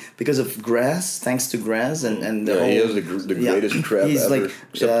 I because of grass, thanks to grass and the Yeah, whole, he has the greatest crab he's ever. like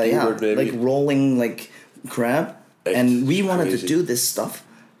except Hubert, maybe. like rolling like crab, Echt and we wanted crazy. to do this stuff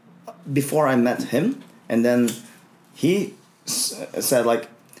before I met him, and then he said like,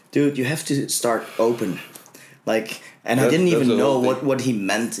 dude, you have to start open, like. And I didn't That's even the know whole thing. what he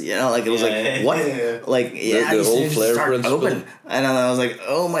meant, you know, like it was Yeah, like yeah, what, yeah. like yeah, the you whole need to flare start principle. open, and then I was like,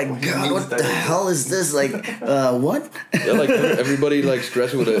 oh my god, what the hell is this? Like, what? Yeah, like everybody like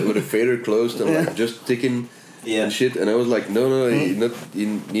scratching with a fader closed and like just ticking and shit. And I was like, no,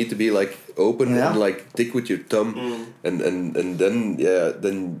 you need to be like open and like tick with your thumb, and then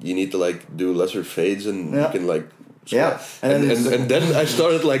then you need to like do lesser fades and you can like and then I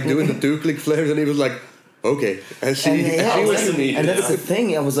started like doing the 2-click flares and he was like, okay, I see, I see what you mean. And that's the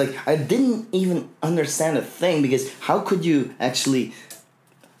thing. I was like, I didn't even understand a thing, because how could you actually,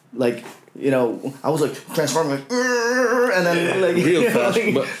 like, you know, I was like transforming, like, and then like real you know, fast,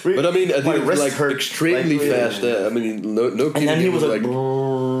 like, but I mean, I my did it wrist like hurt, extremely like, fast. I mean, no kidding. and then he was like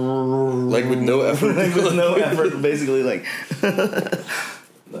with no effort, like with no effort, basically, like.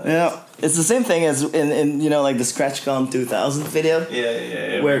 Yeah, it's the same thing as in you know, like the ScratchCon 2000 video.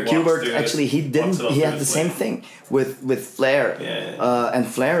 Yeah. Where Walks Hubert through actually it, walks it off he had through the his same leg. thing with Flair. Yeah. And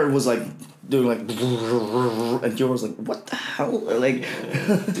Flair was like doing like, and Hubert was like, what the hell? Like,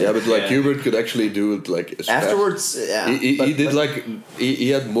 yeah, but like Yeah. Hubert could actually do it like as fast. afterwards, yeah. He did like he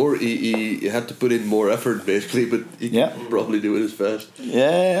had more. He had to put in more effort basically, but he could probably do it as fast.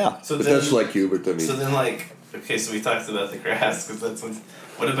 Yeah. So But then, that's like Hubert. I mean, So then, like, okay, so we talked about the grass because that's one.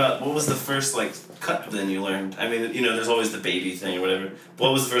 What was the first like cut then you learned? I mean, you know, there's always the baby thing or whatever.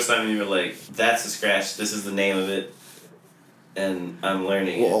 What was the first time you were like, that's a scratch. This is the name of it, and I'm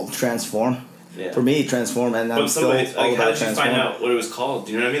learning Well, it. transform. Yeah. For me, transform, and I'm But still somebody, all like, how about did you transform. find out what it was called?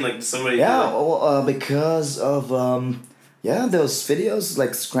 Do you know what I mean? Like somebody. Yeah, like, well, because of those videos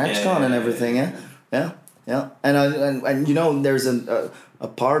like ScratchCon and everything. Yeah. And you know, there's a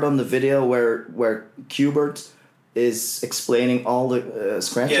part on the video where Hubert is explaining all the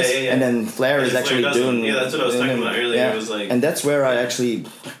scratches, Yeah. and then Flair And is then Flair actually does it. doing. Yeah, that's what I was talking about earlier. Yeah. It was like, and that's where I actually.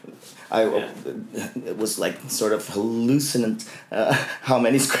 Yeah. It was like sort of hallucinant how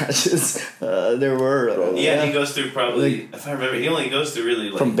many scratches there were. yeah, he goes through probably. If I remember, he only goes through really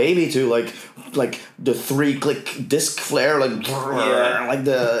like from baby to like the 3-click disc flare, like like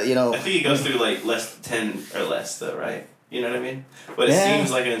the, you know. I think he goes through like less 10 or less though, right? You know what I mean? But it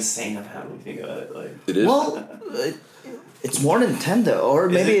seems like an insane amount when you think about it. Like it is. Well, it's more than 10 though, or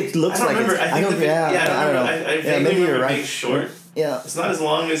maybe it looks I don't like remember. it's, I don't know. Yeah, maybe you're right. Being short. Yeah. It's not as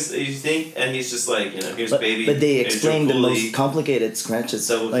long as you think, and he's just like, you know, here's baby. But they here's explain the your pulley. most complicated scratches,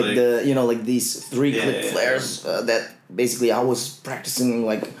 Double like click. the, you know, like these 3-click Yeah. flares that basically I was practicing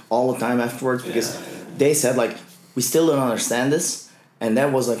like all the time afterwards, because they said like, we still don't understand this, and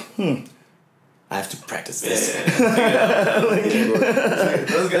that was like, I have to practice this.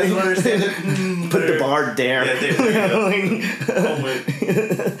 Those guys don't understand it. Put the bar there. Yeah, there you go.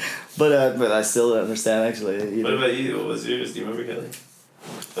 Homework. But I still don't understand actually. You What know. about you? What was yours? Do you remember, Kelly?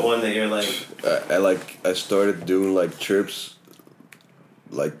 The one that you're like, I started doing like chirps,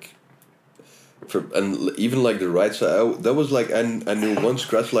 like even like the right side, that was like I knew one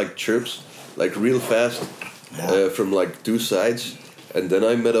scratch like chirps like real fast from like two sides, and then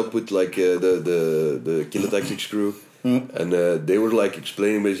I met up with like the Kilotactics crew. And they were like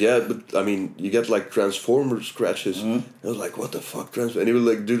explaining this, but I mean, you get like transformer scratches. I was like, what the fuck, and he would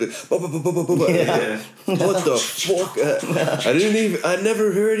like do the what the fuck? I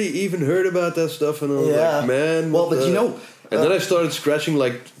never even heard about that stuff, and I was like, man. Well, but you know. And then I started scratching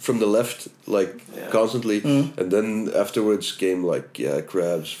like from the left, like constantly, and then afterwards came like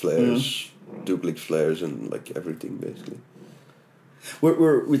crabs, flares, duplex flares, and like everything basically.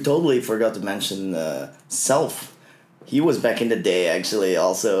 We totally forgot to mention Self. He was back in the day, actually.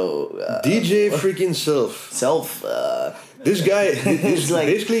 Also, DJ freaking Self. This guy, like,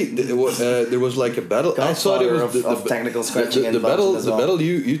 basically, there was like a battle. I thought it was of technical scratching the battle. The battle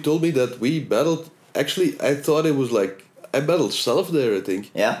you told me that we battled. Actually, I thought it was like I battled Self there. I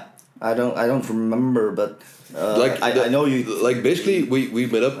think. Yeah, I don't remember, but. I know you. Like basically, we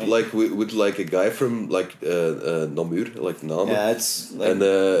met up like with like a guy from like Namur, like Nam. Yeah, it's like and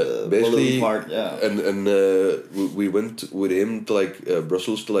basically part, and we went with him to like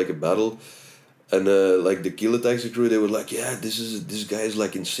Brussels to like a battle, and like the Kilotactics crew, they were like, this guy is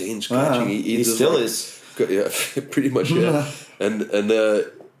like insane scratching. He still like, is. Yeah, pretty much. Yeah, and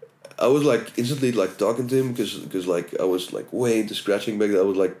I was like instantly like talking to him because like I was like way into scratching back then. I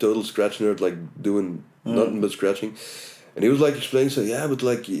was like total scratch nerd, like doing nothing but scratching, and he was like explaining, so but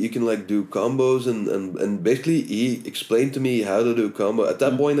like you can like do combos and basically he explained to me how to do combo. At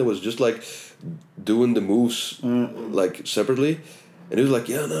that point I was just like doing the moves like separately, and he was like,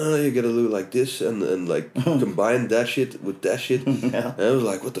 no, you gotta do like this and like combine that shit with that shit. And I was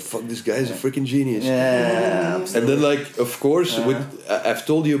like, what the fuck, this guy is a freaking genius. Yeah, absolutely. And then like of course I've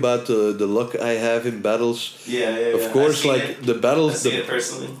told you about the luck I have in battles. Of course, like the battles. I see it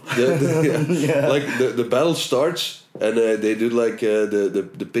personally. Like the battle starts and they do like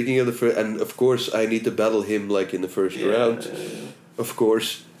the picking of the first, and of course I need to battle him like in the first round, of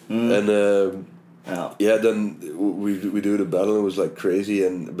course, and. Then we do the battle. It was like crazy,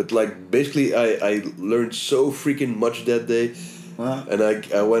 but like basically I learned so freaking much that day, and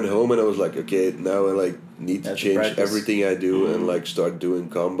I went home and I was like, okay, now I like need to change everything I do and like start doing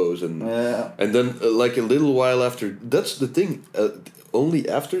combos and then like a little while after, that's the thing. Only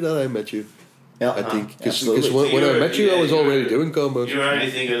after that I met you. Yeah, I think because when I met you, I was already doing combos. You were already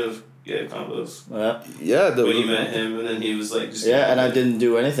thinking of. Combos. When you met him, and then he was like, and I didn't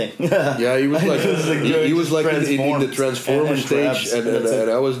do anything. He was like, he was like in the transformer stage, and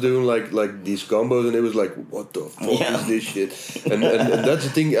I was doing like these combos, and it was like, what the fuck is this shit? And that's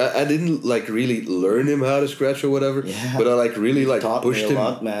the thing. I didn't like really learn him how to scratch or whatever, but I like really like pushed him.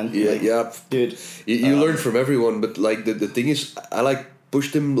 Lot, man. Dude. You learn from everyone, but like the thing is, I like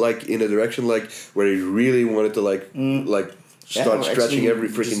pushed him like in a direction like where he really wanted to like. Start scratching every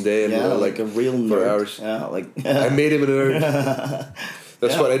freaking day and like a real nerd. For hours. Yeah, like I made him a nerd.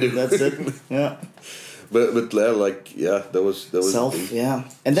 That's what I do. That's it. Yeah. But that was Self.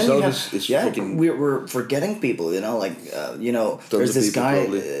 And then Self you have, we're forgetting people. You know, like there's this guy,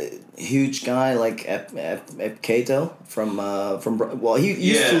 huge guy like Kato from he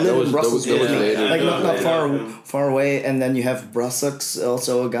used to live in Brussels with me, like not far away. And then you have Brussels,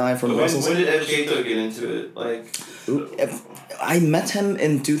 also a guy from Brussels. When did Kato get into it? Like. I met him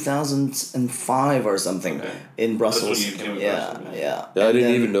in 2005 or something in Brussels. I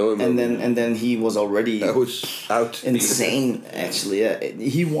didn't even know him. And then he was already. I was out. Insane, actually. Yeah,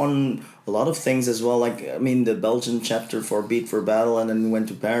 he won a lot of things as well. Like I mean, the Belgian chapter for Beat for Battle, and then went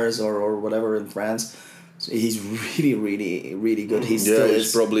to Paris or whatever in France. So he's really, really, really good. He still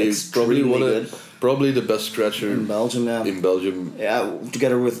is probably one of probably the best scratcher in Belgium. Yeah,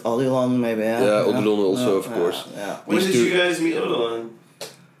 together with Odilon, maybe. Odilon also, of course. When did you guys meet Odilon?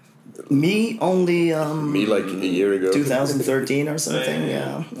 Me only. Me like a year ago. 2013 or something.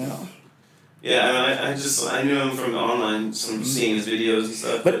 Yeah. Yeah, I knew him from online, from seeing his videos and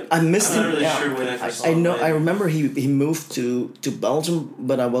stuff. But I missed him. I'm not really sure when I first saw him. I remember he moved to Belgium,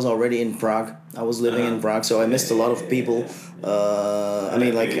 but I was already in Prague. I was living in Prague, so I missed a lot of people.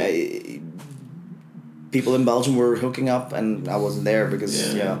 People in Belgium were hooking up, and I wasn't there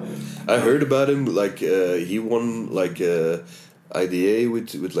because I heard about him. Like he won like IDA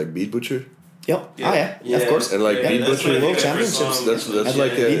with like Beat Butcher. Yep. Yeah. Of course. And like Beat Butcher World Championships. That's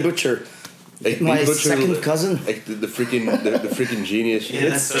like Beat Butcher. My second cousin. The freaking genius.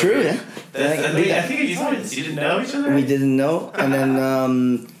 Yeah, it's true. Yeah. I think you told me this. You didn't know each other. We didn't know, and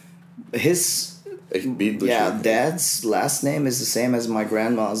then his. Dad's last name is the same as my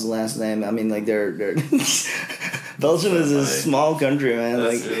grandma's last name. I mean, like they're Belgium is a small country, man.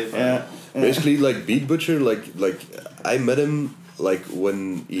 That's like really funny. Basically, like Beat Butcher, like I met him like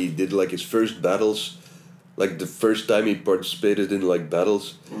when he did like his first battles, like the first time he participated in like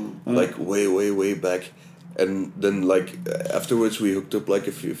battles, like way back. And then like afterwards we hooked up like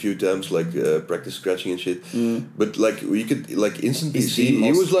a few times, like practice scratching and shit. But like we could like instantly He's see the he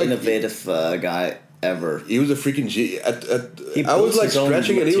most was like innovative guy ever. He was a freaking G. He I was builds like his own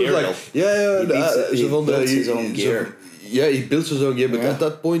scratching and he was material. like, yeah. He builds his own gear. Yeah, he builds his own gear, but at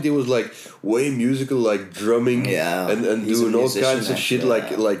that point he was like way musical, like drumming, and he's doing a all musician, kinds of shit,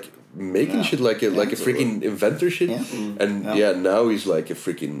 actually, like making shit like a freaking inventor shit. And now he's like a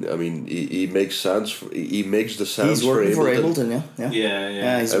freaking. I mean, he makes sounds. He makes the sounds. He's working for Ableton.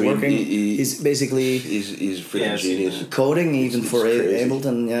 He's working. He's basically he's a freaking genius. Coding even for crazy.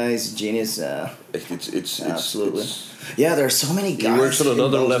 Ableton. Yeah, he's a genius. It's absolutely. It's, yeah, there's so many guys. He works on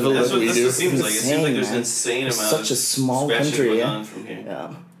another level That's than what we do. it seems like. It seems like there's an insane It's amount such of a small scratching country, going yeah. on from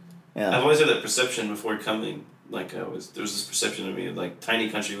here. Yeah. I've always had that perception before coming. Like there was this perception of me of like tiny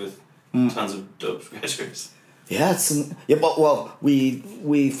country with tons of dope scratchers. Yeah, but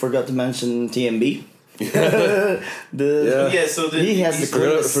we forgot to mention TMB. So he has the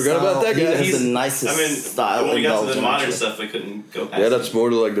coolest forgot about that guy. He has the nicest style. When we in got to the Belgium, modern actually. stuff, I couldn't go past. Yeah, that's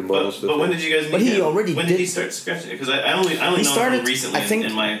more like the model But stuff. when did you guys meet But he him? already When did- did he start scratching? Because I only know started, him from recently I think-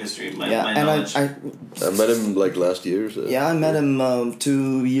 in my history, my Yeah, and knowledge. I met him like last year. So. I met him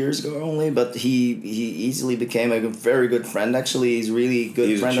 2 years ago only, but he easily became a very good friend. Actually, he's a really good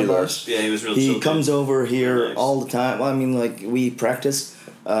He's a friend of chill ours. Yeah, he was real He chill, comes dude. over here Nice. all the time. Well, I mean, like we practice.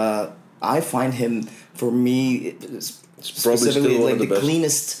 I find him, for me, probably specifically still one like of the best.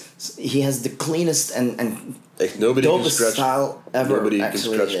 cleanest. He has the cleanest and Like nobody can dopest scratch. style ever. Nobody can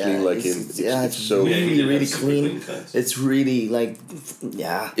actually. scratch clean like it's, him. It's so. Yeah, he really did really have super clean. clean cuts. It's really like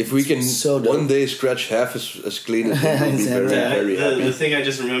If we can so dope. one day scratch half as clean as him, we'll be very, very the, happy. the thing I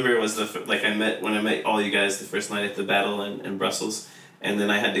just remember was when I met all you guys the first night at the battle in Brussels, and then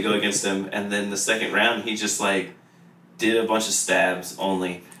I had to go against him, and then the second round he just like did a bunch of stabs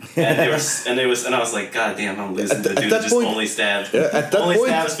only, and I was like, God damn, I'm losing. The dude that just point- only stabbed, at that only point-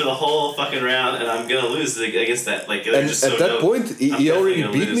 stabs for the whole fucking round, and I'm gonna lose against that. Like, they're And just so at that dope. point, I'm he already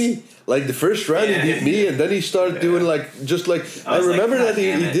definitely beat gonna lose. me. Like the first round, Yeah. he beat me, and then he started doing like just like I was like, remember God that he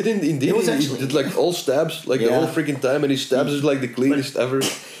damn it. didn't indeed It was he actually- did like all stabs like the Yeah. whole freaking time, and his stabs is like the cleanest ever.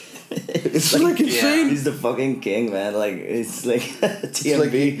 It's like insane. He's the fucking king, man. Like it's like It's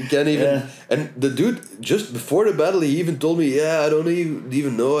like TMB. you can't even. Yeah. And the dude just before the battle, he even told me, "Yeah, I don't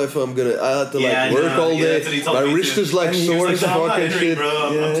even know if I'm gonna. I have to Yeah, I like work know. all Yeah, day. that's what he told My me wrist too. is like And he was sore Like, as "No, I'm fuck not and entering, shit." bro.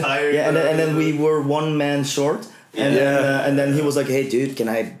 I'm tired. Yeah, bro. and then we were one man short, and then he was like, "Hey, dude, can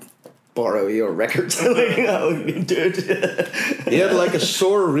I borrow your record?" Like, oh, dude. He had like a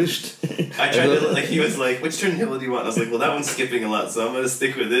sore wrist. I tried to, like, he was like, which turntable do you want? I was like, well, that one's skipping a lot, so I'm going to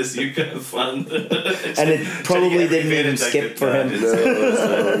stick with this. You have fun. And it probably didn't even skip for him. He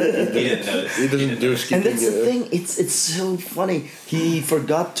didn't notice. He doesn't do And skipping. that's the thing. It's so funny. He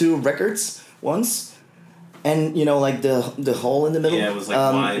forgot 2 records once, and like the hole in the middle. Yeah, it was like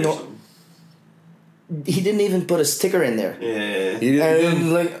wide or something. He didn't even put a sticker in there. Yeah. He didn't.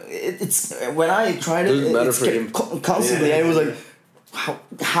 And like it's when I tried it, Doesn't matter it for kept him. constantly. Yeah. I was like,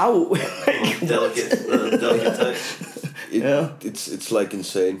 how? Like, Delicate touch. It's like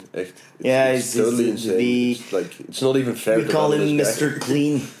insane. Echt. Yeah, it's it's totally insane. It's like it's not even fair. we to call bother him this guy. Mr.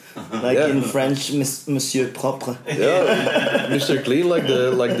 Clean, like Yeah. in French, Monsieur Propre. Yeah, Mr. Clean, like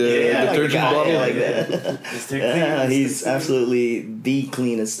the Yeah, detergent guy bottle. like that. Yeah, he's absolutely the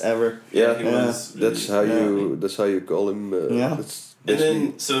cleanest ever. Yeah, he was. that's how you call him. Yeah. That's And basically-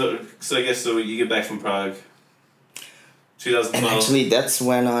 then, so I guess, you get back from Prague. 2012. And actually, that's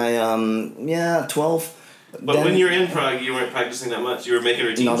when I 12. But then- when you were in Prague, you weren't practicing that much. You were making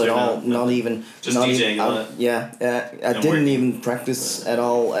routines. Not at or all. no? Not even. Just not DJing even, a lot. Yeah, I And didn't working. even practice at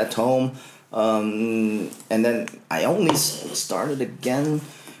all at home. And then I only started again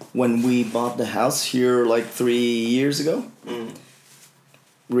when we bought the house here like 3 years ago.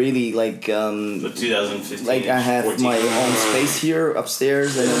 Really, like So 2015. like I have 14. my own space here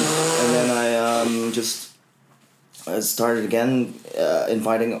upstairs, and then I just started again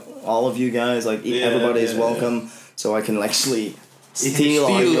inviting all of you guys. Like everybody is welcome, so I can actually steal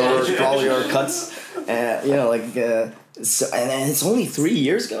all your cuts. So and it's only 3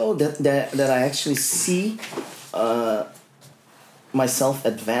 years ago that I actually see myself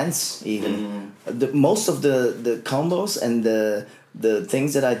advance. Even most of the combos and the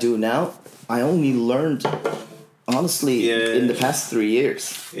things that I do now, I only learned honestly in the past 3 years.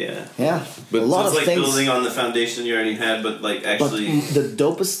 Yeah. Yeah, But a lot So it's of like things. building on the foundation you already had, but like But actually. the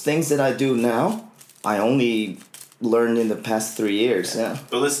dopest things that I do now, I only learned in the past 3 years. Yeah.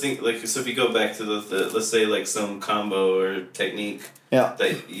 But let's think like so if you go back to the let's say like some combo or technique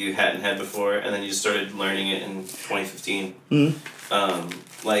that you hadn't had before, and then you started learning it in 2015.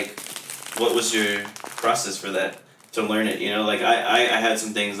 Like, what was your process for that to learn it? You know, like I had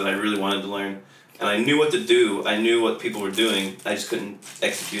some things that I really wanted to learn, and I knew what to do. I knew what people were doing. I just couldn't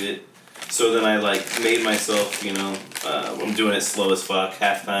execute it. So then I like made myself, you know, I'm doing it slow as fuck,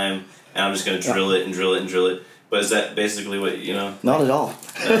 half time, and I'm just gonna drill it and drill it and drill it. But is that basically what, you know? Not at all.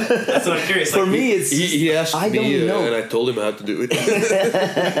 That's what I'm curious. For like, me, it's he asked I me, don't know. and I told him how to do it.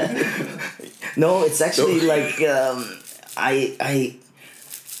 No, it's actually like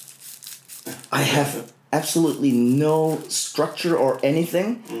I have absolutely no structure or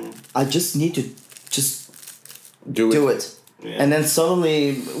anything. I just need to just do it. Yeah. And then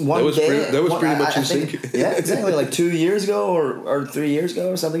suddenly one day... that was pretty much in think, sync. Yeah, exactly. Like 2 years ago or 3 years ago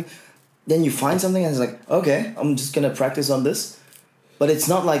or something. Then you find something and it's like, okay, I'm just going to practice on this. But it's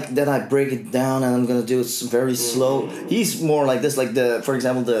not like that I break it down and I'm going to do it very slow. He's more like this, like for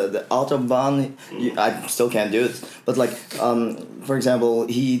example, the Autobahn, I still can't do it. But like, for example,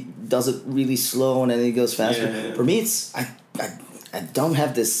 he does it really slow and then he goes faster. Yeah. For me, it's, I don't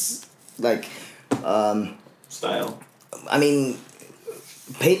have this, like... style. I mean,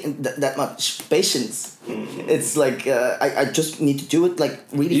 that much patience. It's like I just need to do it like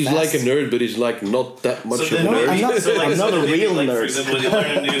really He's fast. like a nerd, but he's like not that much So of a then, nerd. I'm not a real like, nerd. For example, when you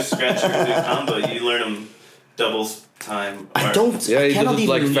learn a new scratch or a new combo, you learn them double time. I don't. Yeah, I he cannot does it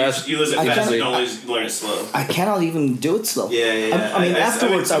even. like fast. You lose it I fast, cannot- you don't learn it slow. I cannot even do it slow. Yeah. I mean,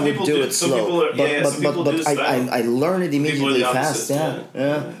 afterwards I some would people do it some slow, people are- some people do but style. I learn it immediately the fast. opposite,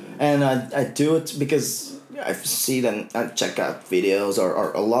 Yeah. And I do it because I see them. I check out videos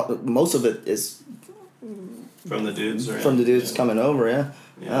or a lot. Most of it is From the dudes, right? from the dudes coming over.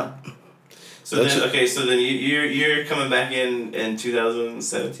 Yeah. So then you're coming back in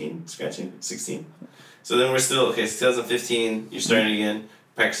 2017 scratching 16. So then we're still okay. So 2015, you're starting again,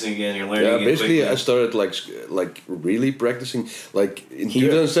 practicing again. You're learning. Yeah, again basically quickly. I started like really practicing. Like in Here.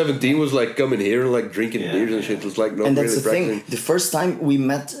 2017 was like coming here and like drinking Yeah, beers and yeah. shit. It was like not And that's really the practicing. thing. The first time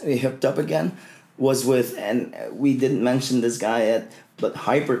we hooked up again, was with, and we didn't mention this guy yet, but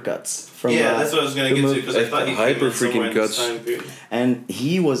Hypercuts from that's what I was gonna get to because I thought he came Hyper in somewhere freaking in this Cuts. time period. and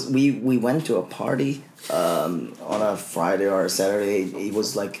he was we went to a party on a Friday or a Saturday. He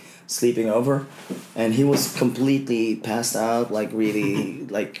was like sleeping over, and he was completely passed out, like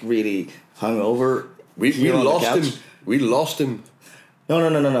really hungover. We here on the lost couch. him. We lost him.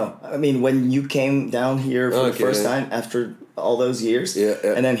 No. I mean, when you came down here for the Okay. first time after all those years, Yeah.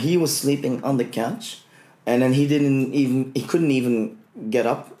 and then he was sleeping on the couch, and then he couldn't even get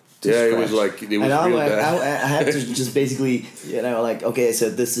up. Yeah, it was scratch. like it was And real bad. I had to just basically, like, okay, so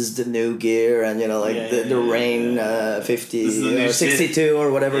this is the new gear, and the rain 50 This is the new or shit. 62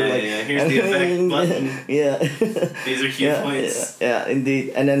 or whatever. Here's the effect button. Yeah. These are key points. Yeah,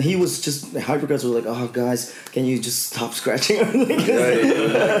 indeed. And then he was just Hypercuts was like, "Oh, guys, can you just stop scratching?"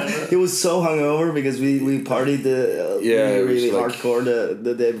 He was so hungover because we partied it was really like- hardcore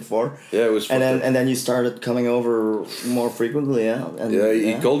the day before. Yeah, it was. And then you started coming over more frequently. Yeah. And,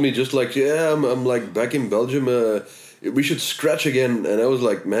 He called me just like, I'm like back in Belgium. We should scratch again, and I was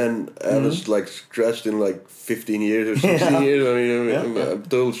like, man, I was like scratched in like 15 years or 16 years. I mean, I'm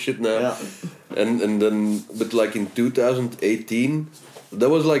total shit now. Yeah. And then, but like in 2018, that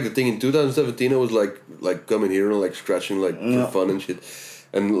was like the thing. In 2017, I was like coming here and like scratching like for fun and shit.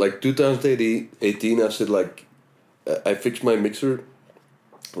 And like 2018, I said like, I fixed my mixer,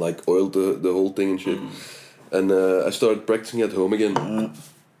 like oiled the whole thing and shit. And I started practicing at home again.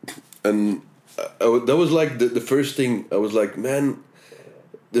 And that was like the first thing. I was like, man,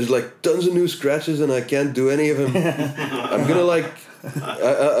 there's like tons of new scratches and I can't do any of them. I'm gonna like,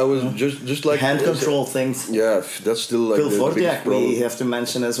 I was just like hand control things. Yeah, that's still like Phil the biggest Fortiak, problem. we have to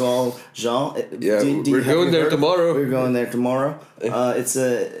mention as well. Jean. Yeah, we're going there tomorrow. We're going there tomorrow. It's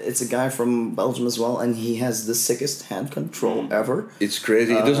a guy from Belgium as well, and he has the sickest hand control ever. It's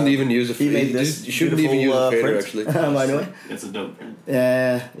crazy. He doesn't even use a He made this. You shouldn't even use a fader print, actually. by the way. It's a dope print.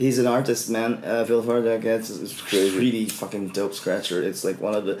 Yeah, he's an artist, man. Phil Fortiak, it's crazy. really fucking dope scratcher. It's like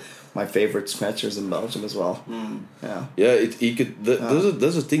one of my favorite scratchers in Belgium as well. Yeah. Yeah, he could.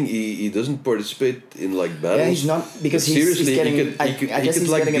 That's the thing. He doesn't participate in like battles. Yeah, he's not because he's Seriously, getting. he could I guess he's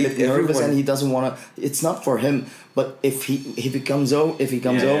like getting a bit beat nervous, everyone. and he doesn't want to. It's not for him. But if he comes over,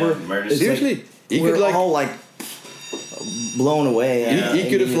 murders. it's Seriously, like, he we're could like. all like blown away. He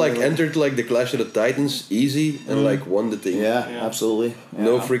could have like immediately. entered like the Clash of the Titans easy and like won the thing. Yeah, Yeah. absolutely.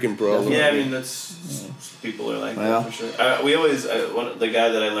 No Yeah. freaking problem. Yeah, I mean that's people are like Yeah. that for sure. We always the guy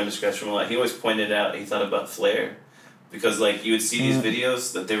that I learned to scratch from a lot. He always pointed out he thought about flair. because like you would see these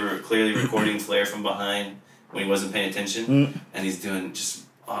videos that they were clearly recording Flair from behind when he wasn't paying attention, and he's doing just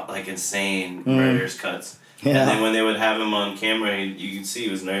like insane murderous cuts. Yeah. And then when they would have him on camera, you could see he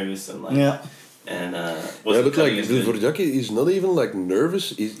was nervous and like. Yeah. And but like Dvorak is not even like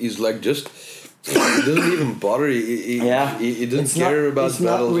nervous. He's like just. He doesn't even bother. He doesn't care about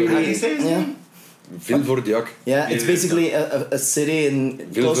battles. Really, how do you say his name? Vilvoordjak. Yeah, it's basically a city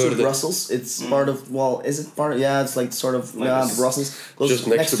close to Brussels. It's part of, is it part of, it's like sort of, Brussels. Just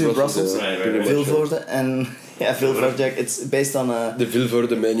next to Brussels. Right. Vilvoorde and, Vilvoordjak, it's based on a... The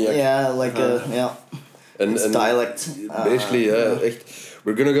Vilvoorde maniac. Yeah, like and dialect. Basically, echt,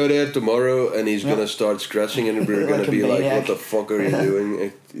 we're gonna go there tomorrow and he's gonna start scratching and we're gonna be like, what the fuck are you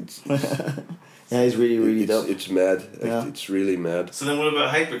doing? It's yeah, he's really, really dope. It's mad. Yeah. It's really mad. So then what about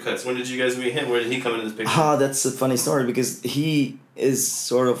Hypercuts? When did you guys meet him? Where did he come into this picture? That's a funny story because he is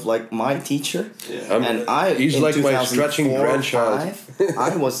sort of like my teacher. Yeah. He's like my stretching grandchild.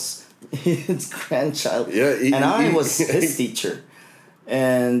 I was his grandchild. Yeah. I was his teacher.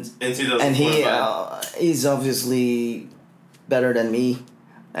 And he's obviously better than me.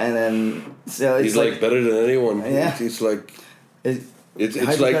 And then so it's he's like better than anyone. Yeah. It's like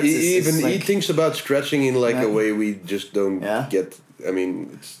it's like he thinks about scratching in like a way we just don't get. I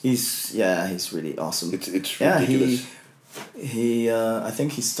mean, he's really awesome. It's ridiculous. He I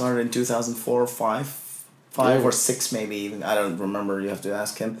think he started in 2004 or 5 or 6 maybe even. I don't remember. You have to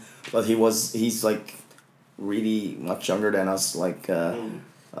ask him. But he's like really much younger than us. Like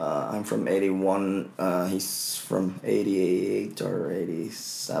I'm from 81. He's from 88 or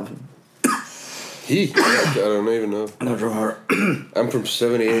 87. I don't even know. Not sure. I'm from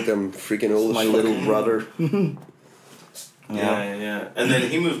 78. I'm freaking old. My little brother. Yeah. And then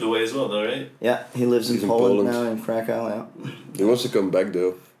he moved away as well, though, right? Yeah, he lives in Poland now, in Krakow. Yeah. He wants to come back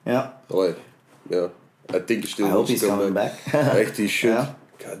though. Yeah. Well, yeah. I think he still I wants hope he's to come coming back. Echt, he should. Yeah.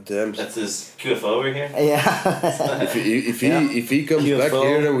 God damn. That's his QFO over here. Yeah. if he comes QFO, back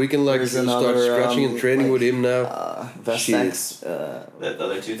here, then we can like start scratching and training with him now. Vestax. That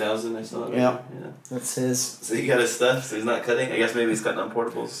other 2000 I saw. Yeah. That's his. So he got his stuff. So he's not cutting. I guess maybe he's cutting on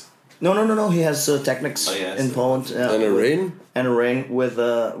portables. No. He has Technics in Poland. And a Rain. And a Rain with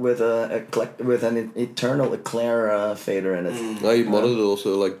an eternal Eclair fader in it. He modded it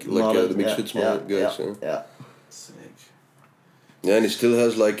also like the Mixfits mod guys. Yeah. Yeah, and he still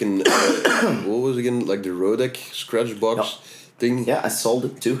has like an what was it again, like the Rodec scratch box thing. Yeah, I sold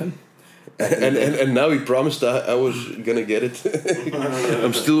it to him. And now he promised I was gonna get it.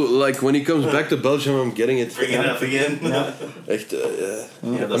 I'm still like when he comes back to Belgium, I'm getting it. Bring it up again. Echt,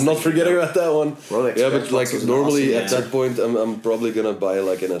 I'm not forgetting about that one. Rolex but like normally awesome, at that point, I'm probably gonna buy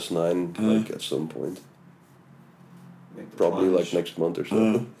like an S9 like at some point. Probably like next month or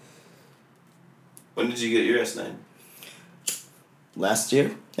so. When did you get your S9? Last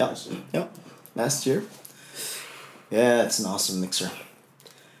year. Yeah. Last year. Yeah, it's an awesome mixer.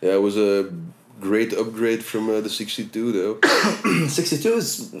 Yeah, it was a great upgrade from the 62 though. 62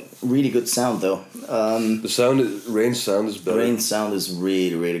 is really good sound though. The range sound is better. Range sound is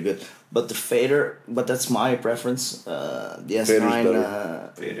really, really good. But the fader, that's my preference. The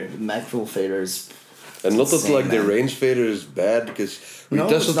S9 fader. Maxwell fader is. And not that like the range fader is bad because we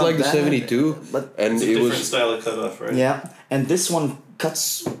tested like the 72, but and it's a different style of cutoff, right? Yeah, and this one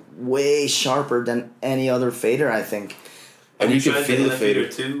cuts way sharper than any other fader, I think. And you can feel the fader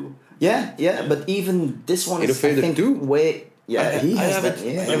too. Yeah, but even this one is I think too way. Yeah, he has have that.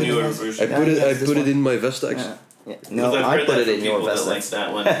 It. Yeah, a newer version. I put it in my Vestax. Yeah. No, I put it in your Vestax. Like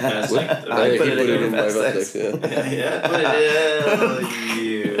that one. Has like I put it in my Vestax. Yeah, put it in.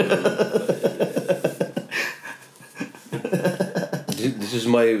 This is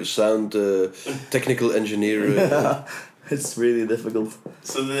my sound technical engineer. It's really difficult.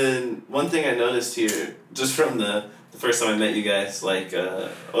 So then, one thing I noticed here, just from the first time I met you guys, like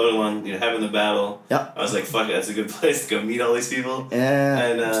Odolan, having the battle. Yeah. I was like, fuck it, that's a good place to go meet all these people. Yeah.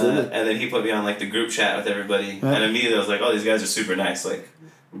 And absolutely. And then he put me on like the group chat with everybody, and immediately I was like, oh, these guys are super nice, like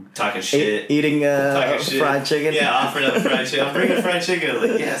talking shit, eating fried chicken. Yeah, offering up fried chicken. I'm bringing fried chicken.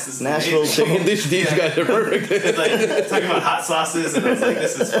 Like, yes, this is Nashville chicken. These guys are perfect. It's like talking about hot sauces, and I was like,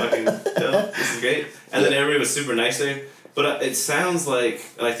 this is fucking dope. This is great. And then everybody was super nice there. But it sounds like,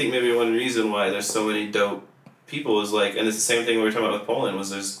 and I think maybe one reason why there's so many dope people is like, and it's the same thing we were talking about with Poland, was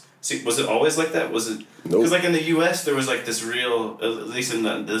there's See, was it always like that? Was it? Nope. Because like in the U.S., there was like this real, at least in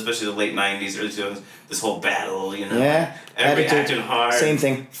especially the late '90s, early 2000s, this whole battle. You know, Yeah. every Attitude. acting hard. Same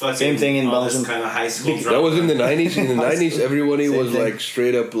thing. Fucking Same thing in all Belgium. This kind of high school drama. That was in the 90s. In the 90s, everybody Same was thing. like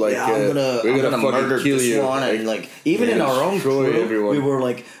straight up like, Yeah, I'm we're gonna gonna fucking murder kill this you. one, and like even in our own destroy crew, everyone. we were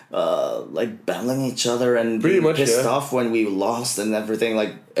like battling each other and Pretty being much, pissed yeah. off when we lost and everything,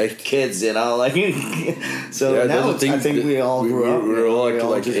 like Echt. kids, you know, like. So Yeah, now that's the thing. I think we all grew up. We were all we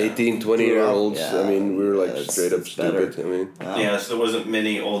like just 18, grew 20-year-olds. up, yeah. I mean, we were like It's- straight up it's better. stupid. I mean, Yeah, so there wasn't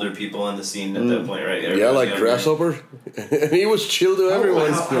many older people in the scene at that point, right? yeah, Everybody like younger. Grasshopper. He was chill to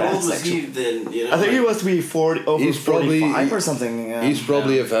everyone. How old was he then? You know, I think he like- was to be 40, over He's probably- 45 or something. Yeah. He's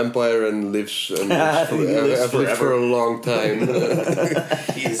probably a vampire and lives and I think he lives have lived for forever. a long time.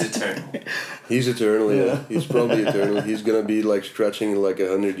 he is eternal. He's eternal, yeah. He's probably eternal. He's gonna be like stretching in like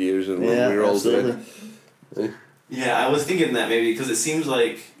 100 years, and when Yeah, we're all absolutely. dead. Yeah, I was thinking that maybe because it seems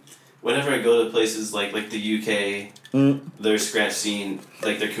like whenever I go to places like the UK, their scratch scene,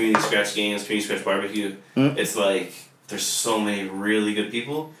 like their community scratch games, community scratch barbecue, it's like there's so many really good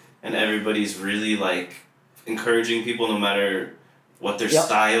people, and everybody's really like encouraging people no matter what their Yep,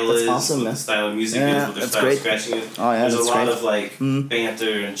 style that's is, awesome, what man. the style of music Yeah, is, what their that's style great. of scratching is. Oh, yeah, There's a that's lot great. of like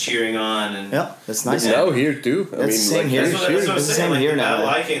banter and cheering on and. Yeah, that's nice. Yeah. Now here too. I That's mean, same like here. That's what I'm It's the saying. same Like, here the now. battle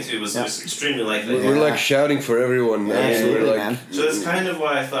I came to was extremely like that. We're like shouting for everyone. Yeah, I mean, absolutely, we're like, man. So that's kind of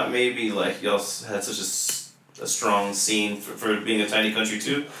why I thought maybe like y'all had such a strong scene for being a tiny country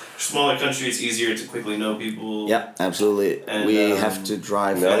too. Smaller country, it's easier to quickly know people. Yeah, absolutely. And, we have to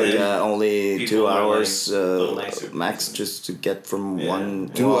drive no, like yeah. only People 2 are, like, hours a little nicer. max just to get from Yeah.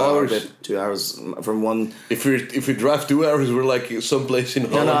 one 2 hours? 2 hours from one. if we drive 2 hours, we're like someplace in No,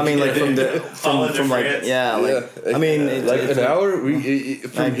 Holland. no, I mean like from the Holland or from like France. yeah, like I mean it, like it's an hour. From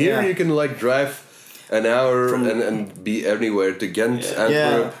Like, here, yeah. you can like drive an hour From- and be anywhere to Ghent, Yeah.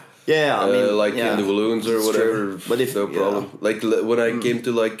 Antwerp. Yeah, I mean Like yeah. in the balloons or It's whatever, true. But if- no yeah. problem. Like when I came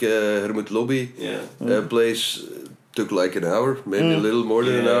to like Hermit Lobby Yeah. place, took like an hour, maybe a little more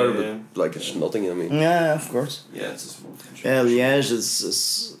than an Yeah, hour, yeah. but like it's nothing. I mean, Yeah, of course. Yeah, it's a small country. Yeah, Liège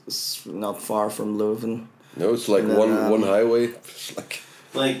is not far from Leuven. no, it's like And then, one highway. It's like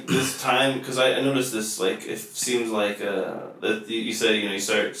Like this time, because I noticed this. Like it seems like that you said you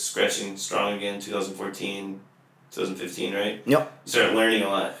start scratching strong again 2014, 2015, right? Yep. You start learning a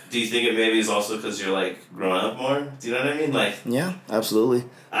lot. Do you think it maybe is also because you're like growing up more? Do you know what I mean? Like Yeah, absolutely.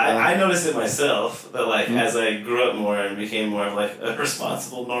 I noticed it myself that like as I grew up more and became more of like a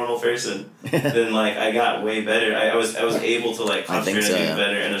responsible normal person, then like I got way better. I was able to like I think concentrate so, and do yeah.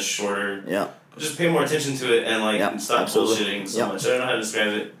 better in a shorter. Yeah. Just pay more attention to it and like Yeah, stop absolutely. bullshitting so Yeah. much. I don't know how to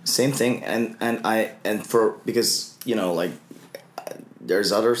describe it. Same thing, and for because like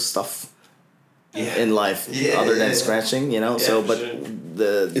there's other stuff Yeah. in life Yeah, other than yeah. scratching, Yeah, so for but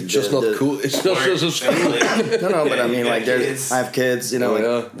sure. it's just not cool. It's not just as cool. No, but I mean, You like, got there's kids. I have kids, Oh, like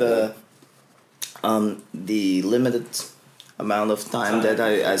yeah. the limited amount of time that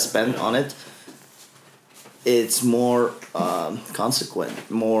I spend on it. It's more consequent,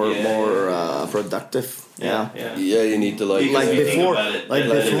 more productive. Yeah. Yeah, you need to like. Because Like you think before, about it, like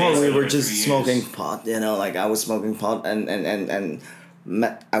that before, makes we it were over just 3 years. smoking pot. Like I was smoking pot, and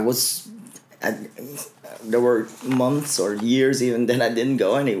I was. There were months or years even that I didn't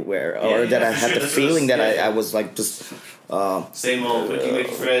go anywhere, or that I for had sure, the that's feeling what that I was- I was like just. Same old make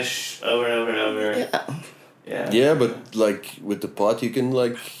it fresh over and over and over. Yeah. Yeah, but like with the pot, you can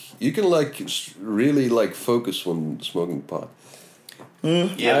really like focus when smoking pot. Yeah,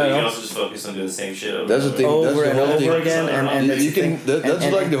 but you I can know. also just focus on doing the same shit over That's the and thing. over. That's Over the and whole over thing. again, and You that's the can. thing. That's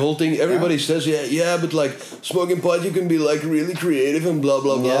And- like the whole thing. Everybody says, yeah, but like smoking pot, you can be like really creative and blah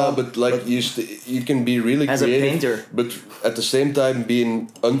blah blah. Yeah, but like you can be really As a creative, painter. but at the same time being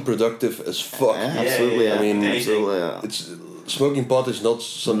unproductive as fuck. Yeah, absolutely. yeah. I mean, Anything. absolutely. Yeah. It's smoking pot is not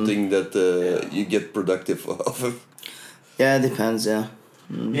something that you get productive off of. Yeah, it depends. Yeah.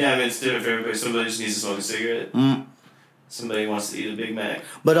 Yeah, I mean, it's different for everybody. Somebody just needs to smoke a cigarette. Somebody wants to eat a Big Mac.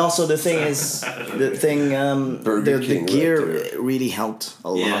 But also the thing is, the thing, Burger the King gear right there. really helped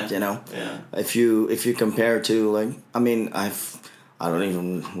a Yeah. lot. Yeah. If you compare to like, I mean, I don't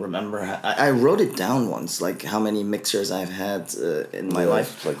even remember. I wrote it down once, like how many mixers I've had in my Yeah, life.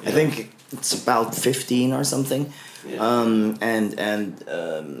 it's like- I think it's about 15 or something. Yeah.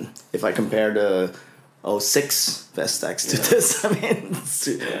 If I compare the 06 Vestax to this, I mean, it's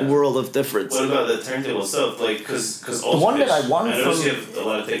a world of difference. What about the turntable itself? Like, because one that I won noticed from- you have a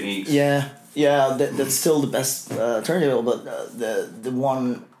lot of techniques. Yeah, that's still the best turntable, but the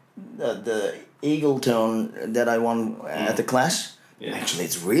one, the Eagle tone that I won at the Clash, Yeah. actually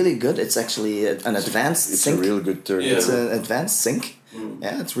it's really good. It's actually an advanced It's sync. a real good turn. Yeah. It's an advanced sync,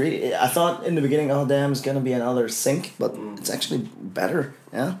 Yeah, it's really. I thought in the beginning, oh damn, it's gonna be another sync, but it's actually better.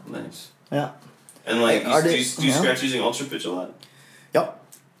 Yeah. Nice. Yeah. And like, do you scratch using ultra pitch a lot? Yep.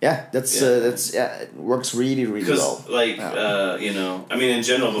 Yeah, that's it works really well. Because like you know, I mean in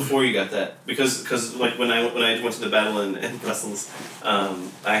general before you got that because like when I went to the battle in Brussels,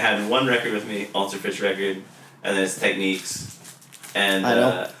 I had one record with me, ultra pitch record, and then it's techniques, and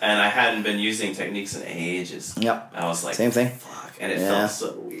I hadn't been using techniques in ages. Yep. I was like same thing. Fuck, and it felt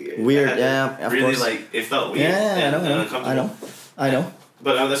so weird. Of really course. like it felt weird. Yeah, and I know.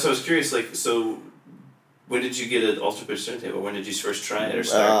 But that's what I was curious. Like so. When did you get an ultra pitch turntable? When did you first try it or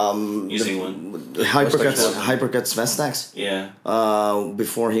start using one? Hypercuts Vestax. Yeah.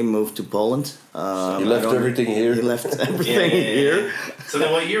 Before he moved to Poland. He left everything here. He left everything here. So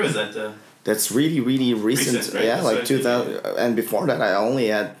then what year was that though? That's really, really recent. Right? Yeah, like 2000. And before that, I only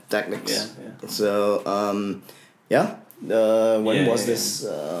had Technics. Yeah. So, when was this?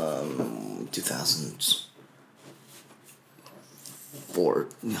 2004.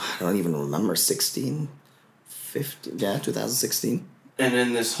 I don't even remember. 16? 15? Yeah, 2016. And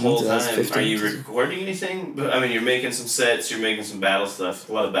then this whole time, are you recording anything? But I mean, you're making some sets, you're making some battle stuff,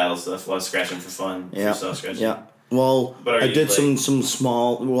 a lot of battle stuff, a lot of scratching for fun, yeah, self-scratching. Yeah. Well, I did some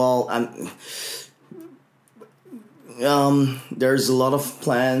small. Well, there's a lot of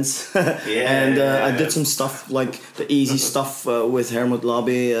plans, and I did some stuff like the easy stuff with Hermit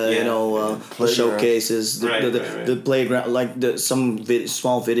Lobby. The showcases, the playground, like some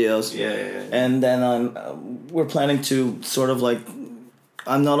small videos. And then we're planning to sort of like.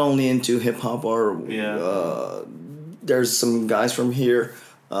 I'm not only into hip hop or there's some guys from here,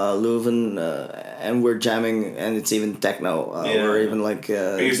 Leuven, and we're jamming, and it's even techno. We're even like.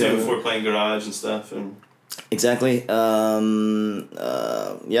 Are you saying before playing garage and stuff and. Exactly. So.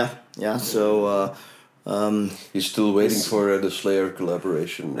 He's still waiting for the Slayer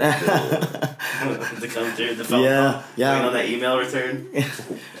collaboration. To come through the phone call. Waiting on that email return.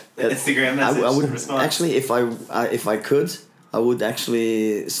 The Instagram message. I would response. actually, if I could, I would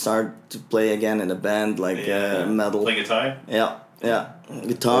actually start to play again in a band like metal. Play guitar. Yeah,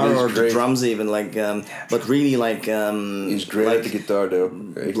 guitar or the drums even like, but really like. He's great at the guitar though.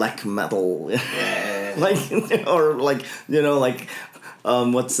 Right? Black metal. Like or like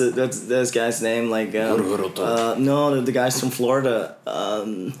what's this guy's name like no the guys from Florida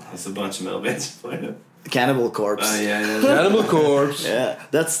It's a bunch of metal bands in Florida. Cannibal Corpse. Cannibal Corpse. Yeah,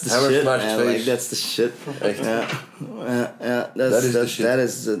 that's the Hammer shit, man. Like, that's the shit. Yeah. That's the shit. That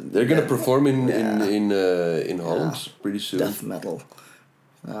is the. They're gonna perform in Holland pretty soon. Death metal.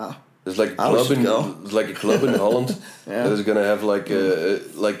 There's like a club in Holland that is gonna have like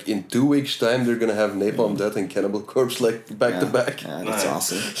in 2 weeks' time they're gonna have Napalm Death and Cannibal Corpse like back to back. Yeah, that's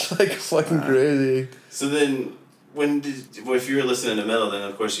awesome. It's like fucking crazy. So then, if you were listening to metal, then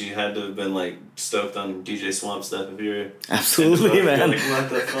of course you had to have been like stoked on DJ Swamp stuff. If you were absolutely, man. Like, what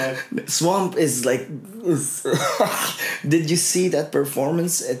the fuck? Swamp is like. Did you see that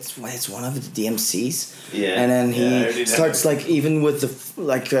performance? It's one of the DMCs. Yeah. And then he starts like even with the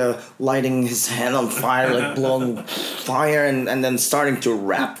lighting his hand on fire, like blowing fire, and then starting to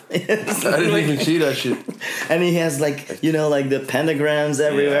rap. I didn't even see that shit. And he has like like the pentagrams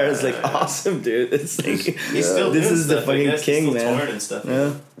everywhere. It's like awesome, dude. It's like he's still this is the fucking king, man. Touring and stuff.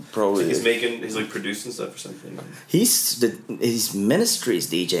 Yeah. Probably. He's like producing stuff or something. He's Ministry's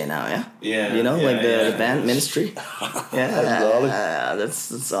DJ now, yeah. Yeah. The band Ministry. Yeah.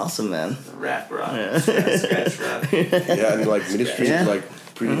 That's awesome, man. Rap rock. Scratch rock. Yeah, and like Ministry is like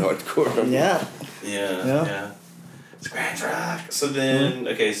pretty hardcore. Yeah. Scratch rock. So then,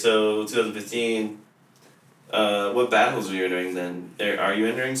 so 2015. What battles are you entering then? Are you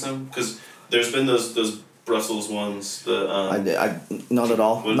entering some? Because there's been those Brussels ones. I not at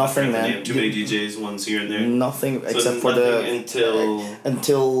all. Nothing, man. Too many DJs ones here and there. Nothing except for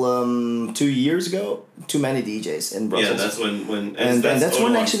until 2 years ago. Too many DJs in Brussels. Yeah, that's when that's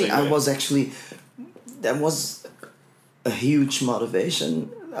when actually I was actually. That was a huge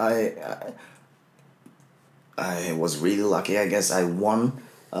motivation. I was really lucky. I guess I won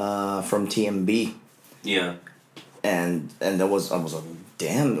from TMB. Yeah. And I was like,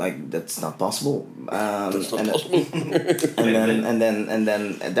 damn, like that's not possible. That's not possible. and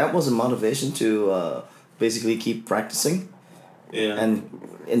then that was a motivation to basically keep practicing. Yeah. And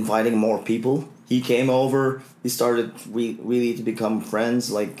inviting more people. He came over. We started really to become friends.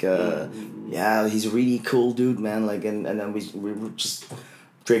 Like, he's a really cool dude, man. Like, and then we were just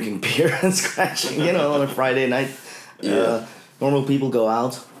drinking beer and scratching, on a Friday night. Yeah. Normal people go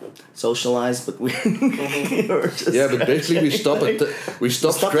out. socialize, but we were just Yeah, but basically we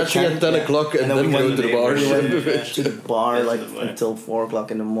stopped scratching at 10 o'clock and then we go went to the bar. We went to the bar Yeah, like to the bar. until 4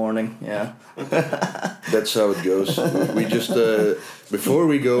 o'clock in the morning. Yeah. That's how it goes. We just before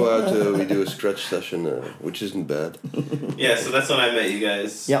we go out, we do a scratch session, which isn't bad. Yeah, so that's when I met you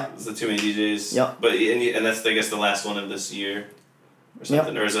guys. Yeah. It's the Too Many DJs. Yeah. But and that's I guess the last one of this year, or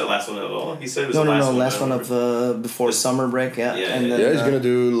something, or is that last one at all? He said it was No, the last one. last one of before summer break. Yeah. Yeah, And yeah. then, Yeah, he's gonna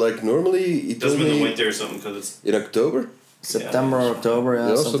do like normally. He Doesn't told mean the me winter or something because it's in October. September or October. Yeah,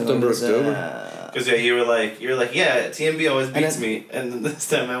 Yeah, something September, like this. October. because you were like yeah, TMB always beats me, and then this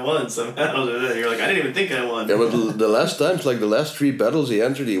time I won somehow. And you're like I didn't even think I won. Yeah, but the last times, like the last 3 battles he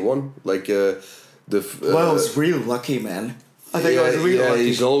entered, he won. Like Well, I was real lucky, man. I think I was real lucky.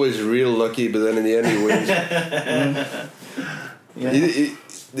 He's always real lucky, but then in the end he wins. Yeah.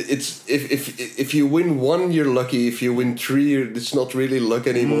 It's if you win 1, you're lucky. If you win 3, it's not really luck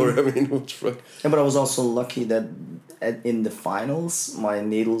anymore. I mean, what's fuck? Yeah, but I was also lucky that in the finals my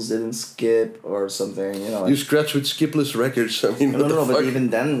needles didn't skip or something. You know. You scratch with skipless records. I mean, No, what the fuck? but even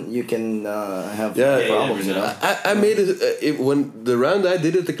then you can have Yeah, problems. You know. I made it when the round I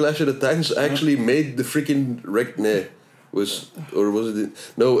did at the Clash of the Titans. I actually made the freaking was it?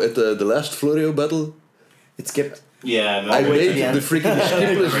 No, at the last Florio battle. It skipped. Yeah, I no, made yeah. the freaking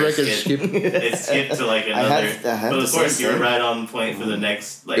skipless Never record skip. skip. It skipped to like I another. had But the of course, same you were thing. right on point for the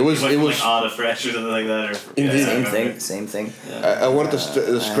next. Like It was- you went it from, was- like auto fresh or something like that. Or Indeed. Same thing. I wanted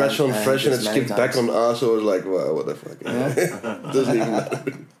to scratch I on had fresh and it this many skipped back on times. A, so I was like, wow, what the fuck. Doesn't even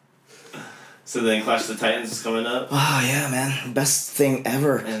matter. So then Clash of the Titans is coming up Oh yeah, man! Best thing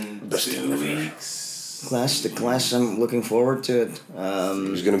ever. in 2 weeks. The Clash. I'm looking forward to it.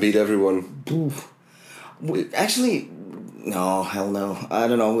 He's gonna beat everyone. Actually, no, hell no. I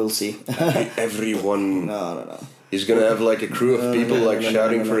don't know. We'll see. Everyone. No. He's gonna have like a crew of people like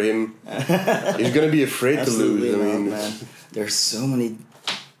shouting for him. He's gonna be afraid Absolutely to lose. I not, mean, man. There's so many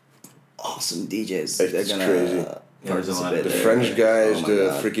awesome DJs. It's They're gonna crazy. there's a lot of participate the there. French guys, Oh my the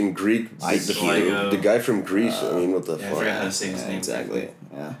God. freaking Greek, the guy from Greece. I mean, what the Yeah, I forgot how fuck? to say his Yeah, name. exactly.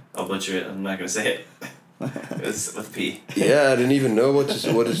 Yeah. I'll butcher it. I'm not gonna say it. It's with P. Yeah, I didn't even know what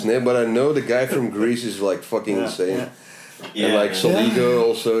his name, but I know the guy from Greece is like fucking insane. yeah. Yeah, And like Soligo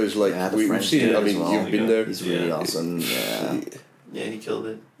also is like Yeah, the we've French seen. dude I as mean, well. you've been there. He's really Yeah. awesome. Yeah. yeah, he killed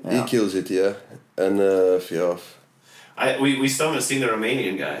it. He Yeah. kills it, yeah. And yeah. We still haven't seen the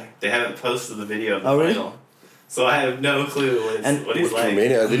Romanian guy. They haven't posted the video of the Oh, really? final. So I have no clue what he's like.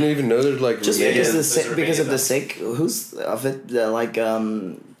 Romania, I didn't even know there's like Just Yeah, because yeah, the that's because of the Romania. sake, who's of it?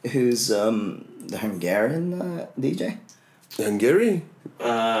 Who's the Hungarian DJ? Hungary.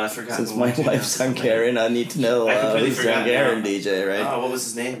 I forgot. Since who my went to wife's now. Hungarian, I need to know I completely who's the forgot Hungarian now. DJ, right? Oh, what was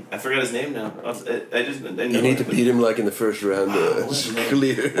his name? I forgot his name now. I just I know You need to it. beat him like in the first round. what's It's his name?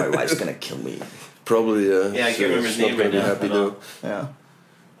 clear. My wife's gonna kill me. Probably. Yeah, I can't remember his she's not name gonna right be now, happy but, though. Yeah.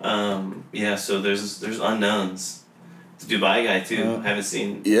 Yeah, so there's unknowns. The Dubai guy too. Haven't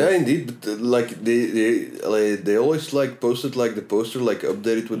seen. Yeah, indeed. But like they always like posted like the poster like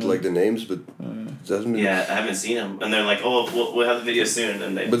updated with like the names, but it hasn't been. Yeah, I haven't seen him, and they're like, "Oh, we'll have the video soon,"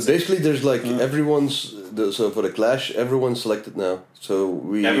 and they. But basically, there's like everyone's so for the Clash, everyone's selected now. So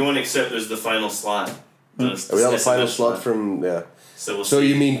we everyone except there's the final slot. we have a final slot from So we'll So see.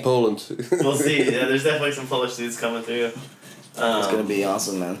 you mean Poland? We'll see. Yeah, there's definitely some Polish dudes coming through. It's gonna be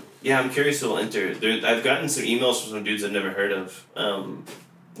awesome, man. Yeah, I'm curious who will enter. I've gotten some emails from some dudes I've never heard of.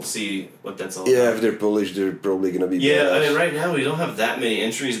 We'll see what that's all Yeah, about. if they're Polish, they're probably gonna be. Yeah, badass. I mean, right now we don't have that many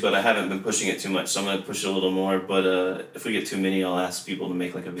entries, but I haven't been pushing it too much, so I'm gonna push it a little more. But if we get too many, I'll ask people to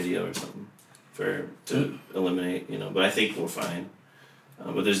make like a video or something to eliminate, But I think we're fine.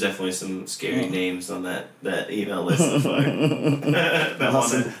 But there's definitely some scary names on that email list so far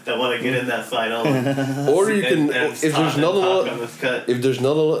that want to get in that final. Or you can, and if there's not a lot, on this cut. if there's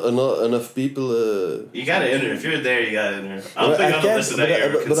not enough people. You gotta enter. If you're there, you gotta enter. I don't But think I on the can't, list of but, that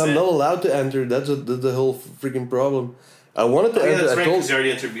year. but I'm not allowed to enter. That's the whole freaking problem. I wanted to Oh, yeah, enter. that's I right. told Because you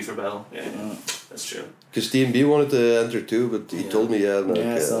already entered before battle. Yeah, that's true. because TMB wanted to enter too, but he told me no,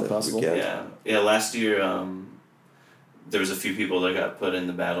 it's not we possible. can't. Yeah. Last year, there was a few people that got put in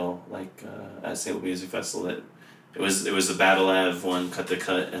the battle, like at Sable Music Festival. That it was the Battle Av one, Cut the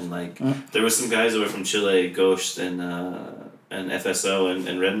Cut, and like there was some guys that were from Chile, Ghost and FSO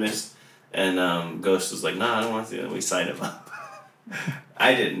and Red Mist, and Ghost was like, "Nah, I don't want to." And we signed him up.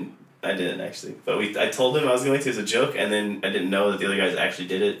 I didn't actually, but I told him I was going to as a joke, and then I didn't know that the other guys actually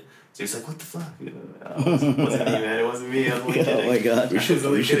did it. So he was like, "What the fuck?" It wasn't me, man. It wasn't me. I was only kidding. Oh my god. We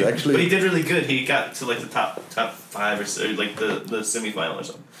should actually. But he did really good. He got to like the top 5 or so, like the semifinal or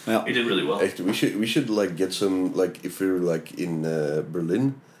something. Yeah. He did really well. Actually, we should like get some like if we're like in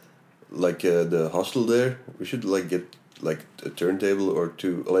Berlin, the hostel there. We should like get like a turntable or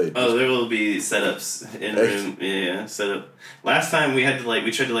two. Like, oh, there will be setups in room. Yeah, setup. Last time we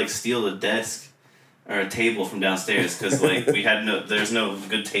tried to like steal a desk or a table from downstairs because like there's no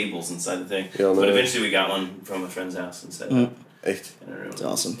good tables inside the thing. Yeah, but eventually we got one from a friend's house and set it up. Echt? In a room. It's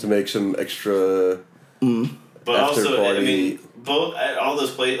awesome. To make some extra. But after also, party. I mean, both all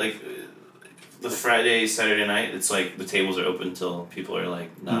those like the Friday, Saturday night. It's like the tables are open until people are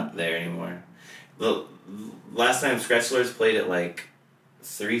like not there anymore. The last time Scratchlers played at like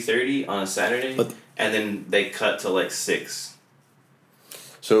 3:30 on a Saturday, and then they cut to like 6.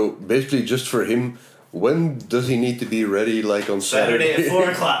 So basically, just for him, when does he need to be ready? Like on Saturday at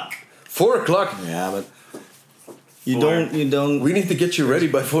 4:00. 4:00. Yeah, but you don't. We need to get you ready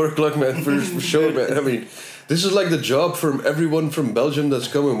by 4:00, man, for sure, man. I mean, this is like the job from everyone from Belgium that's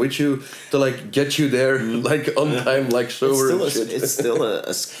coming with you to like get you there like on time, like sober. It's still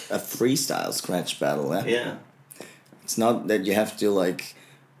a freestyle scratch battle. Yeah. It's not that you have to like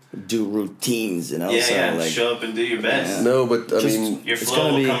do routines, you know. Yeah, like, show up and do your best. Yeah. No, but I mean, your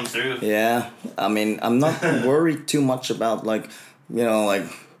flow will come through. Yeah, I mean, I'm not worried too much about like, you know, like.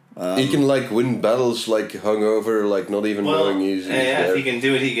 He can like win battles like hungover, like not even going easy. Yeah, if he can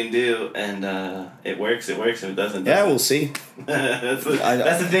do what he can do, and it works. If it doesn't, yeah, we'll see. that's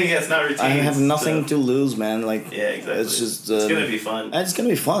the thing. That's not routine. I have nothing to lose, man. Like, yeah, exactly. It's just it's gonna be fun. It's gonna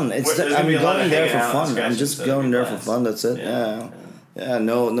be fun. I'm going there for fun. I'm just going there for fun. That's it. Yeah.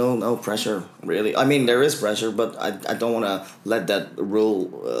 No pressure really. I mean, there is pressure, but I don't want to let that rule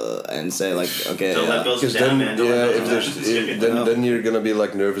and say like, okay. Because then you're gonna be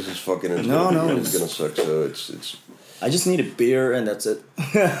like nervous as fucking. It's gonna suck. So it's. I just need a beer and that's it.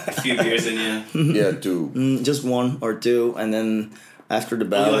 A few beers in you. Yeah, 2. Just 1 or 2, and then after the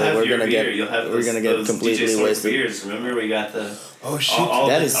battle, we're gonna get completely wasted. Beers. Remember, we got the shit. all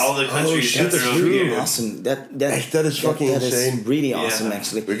the countries got their own beer. Awesome. That is fucking insane. Is really awesome,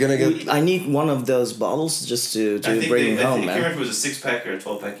 actually. We're gonna get. I need one of those bottles just to bring home, man. I can't remember if it was a 6-pack or a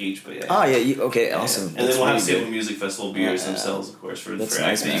 12-pack each, but yeah. Ah, yeah. Okay, awesome. And then we'll have Seattle Music Festival beers themselves, of course, for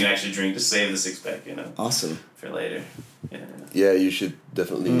nice, you can actually drink to save the 6-pack, you know. Awesome. For later. Yeah, you should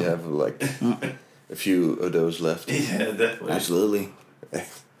definitely have like a few of those left. Yeah, definitely. Absolutely.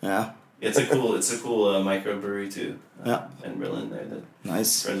 Yeah. It's a cool microbrewery too. Yeah. In Berlin there.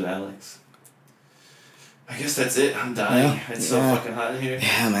 Nice. Friends of Alex. I guess that's it. I'm dying. Yeah. It's so fucking hot in here.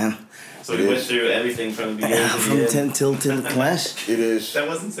 Yeah, man. So we went through everything from the beginning to the end. From 10 till Clash. It is. That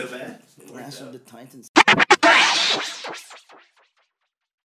wasn't so bad. Clash of the Titans.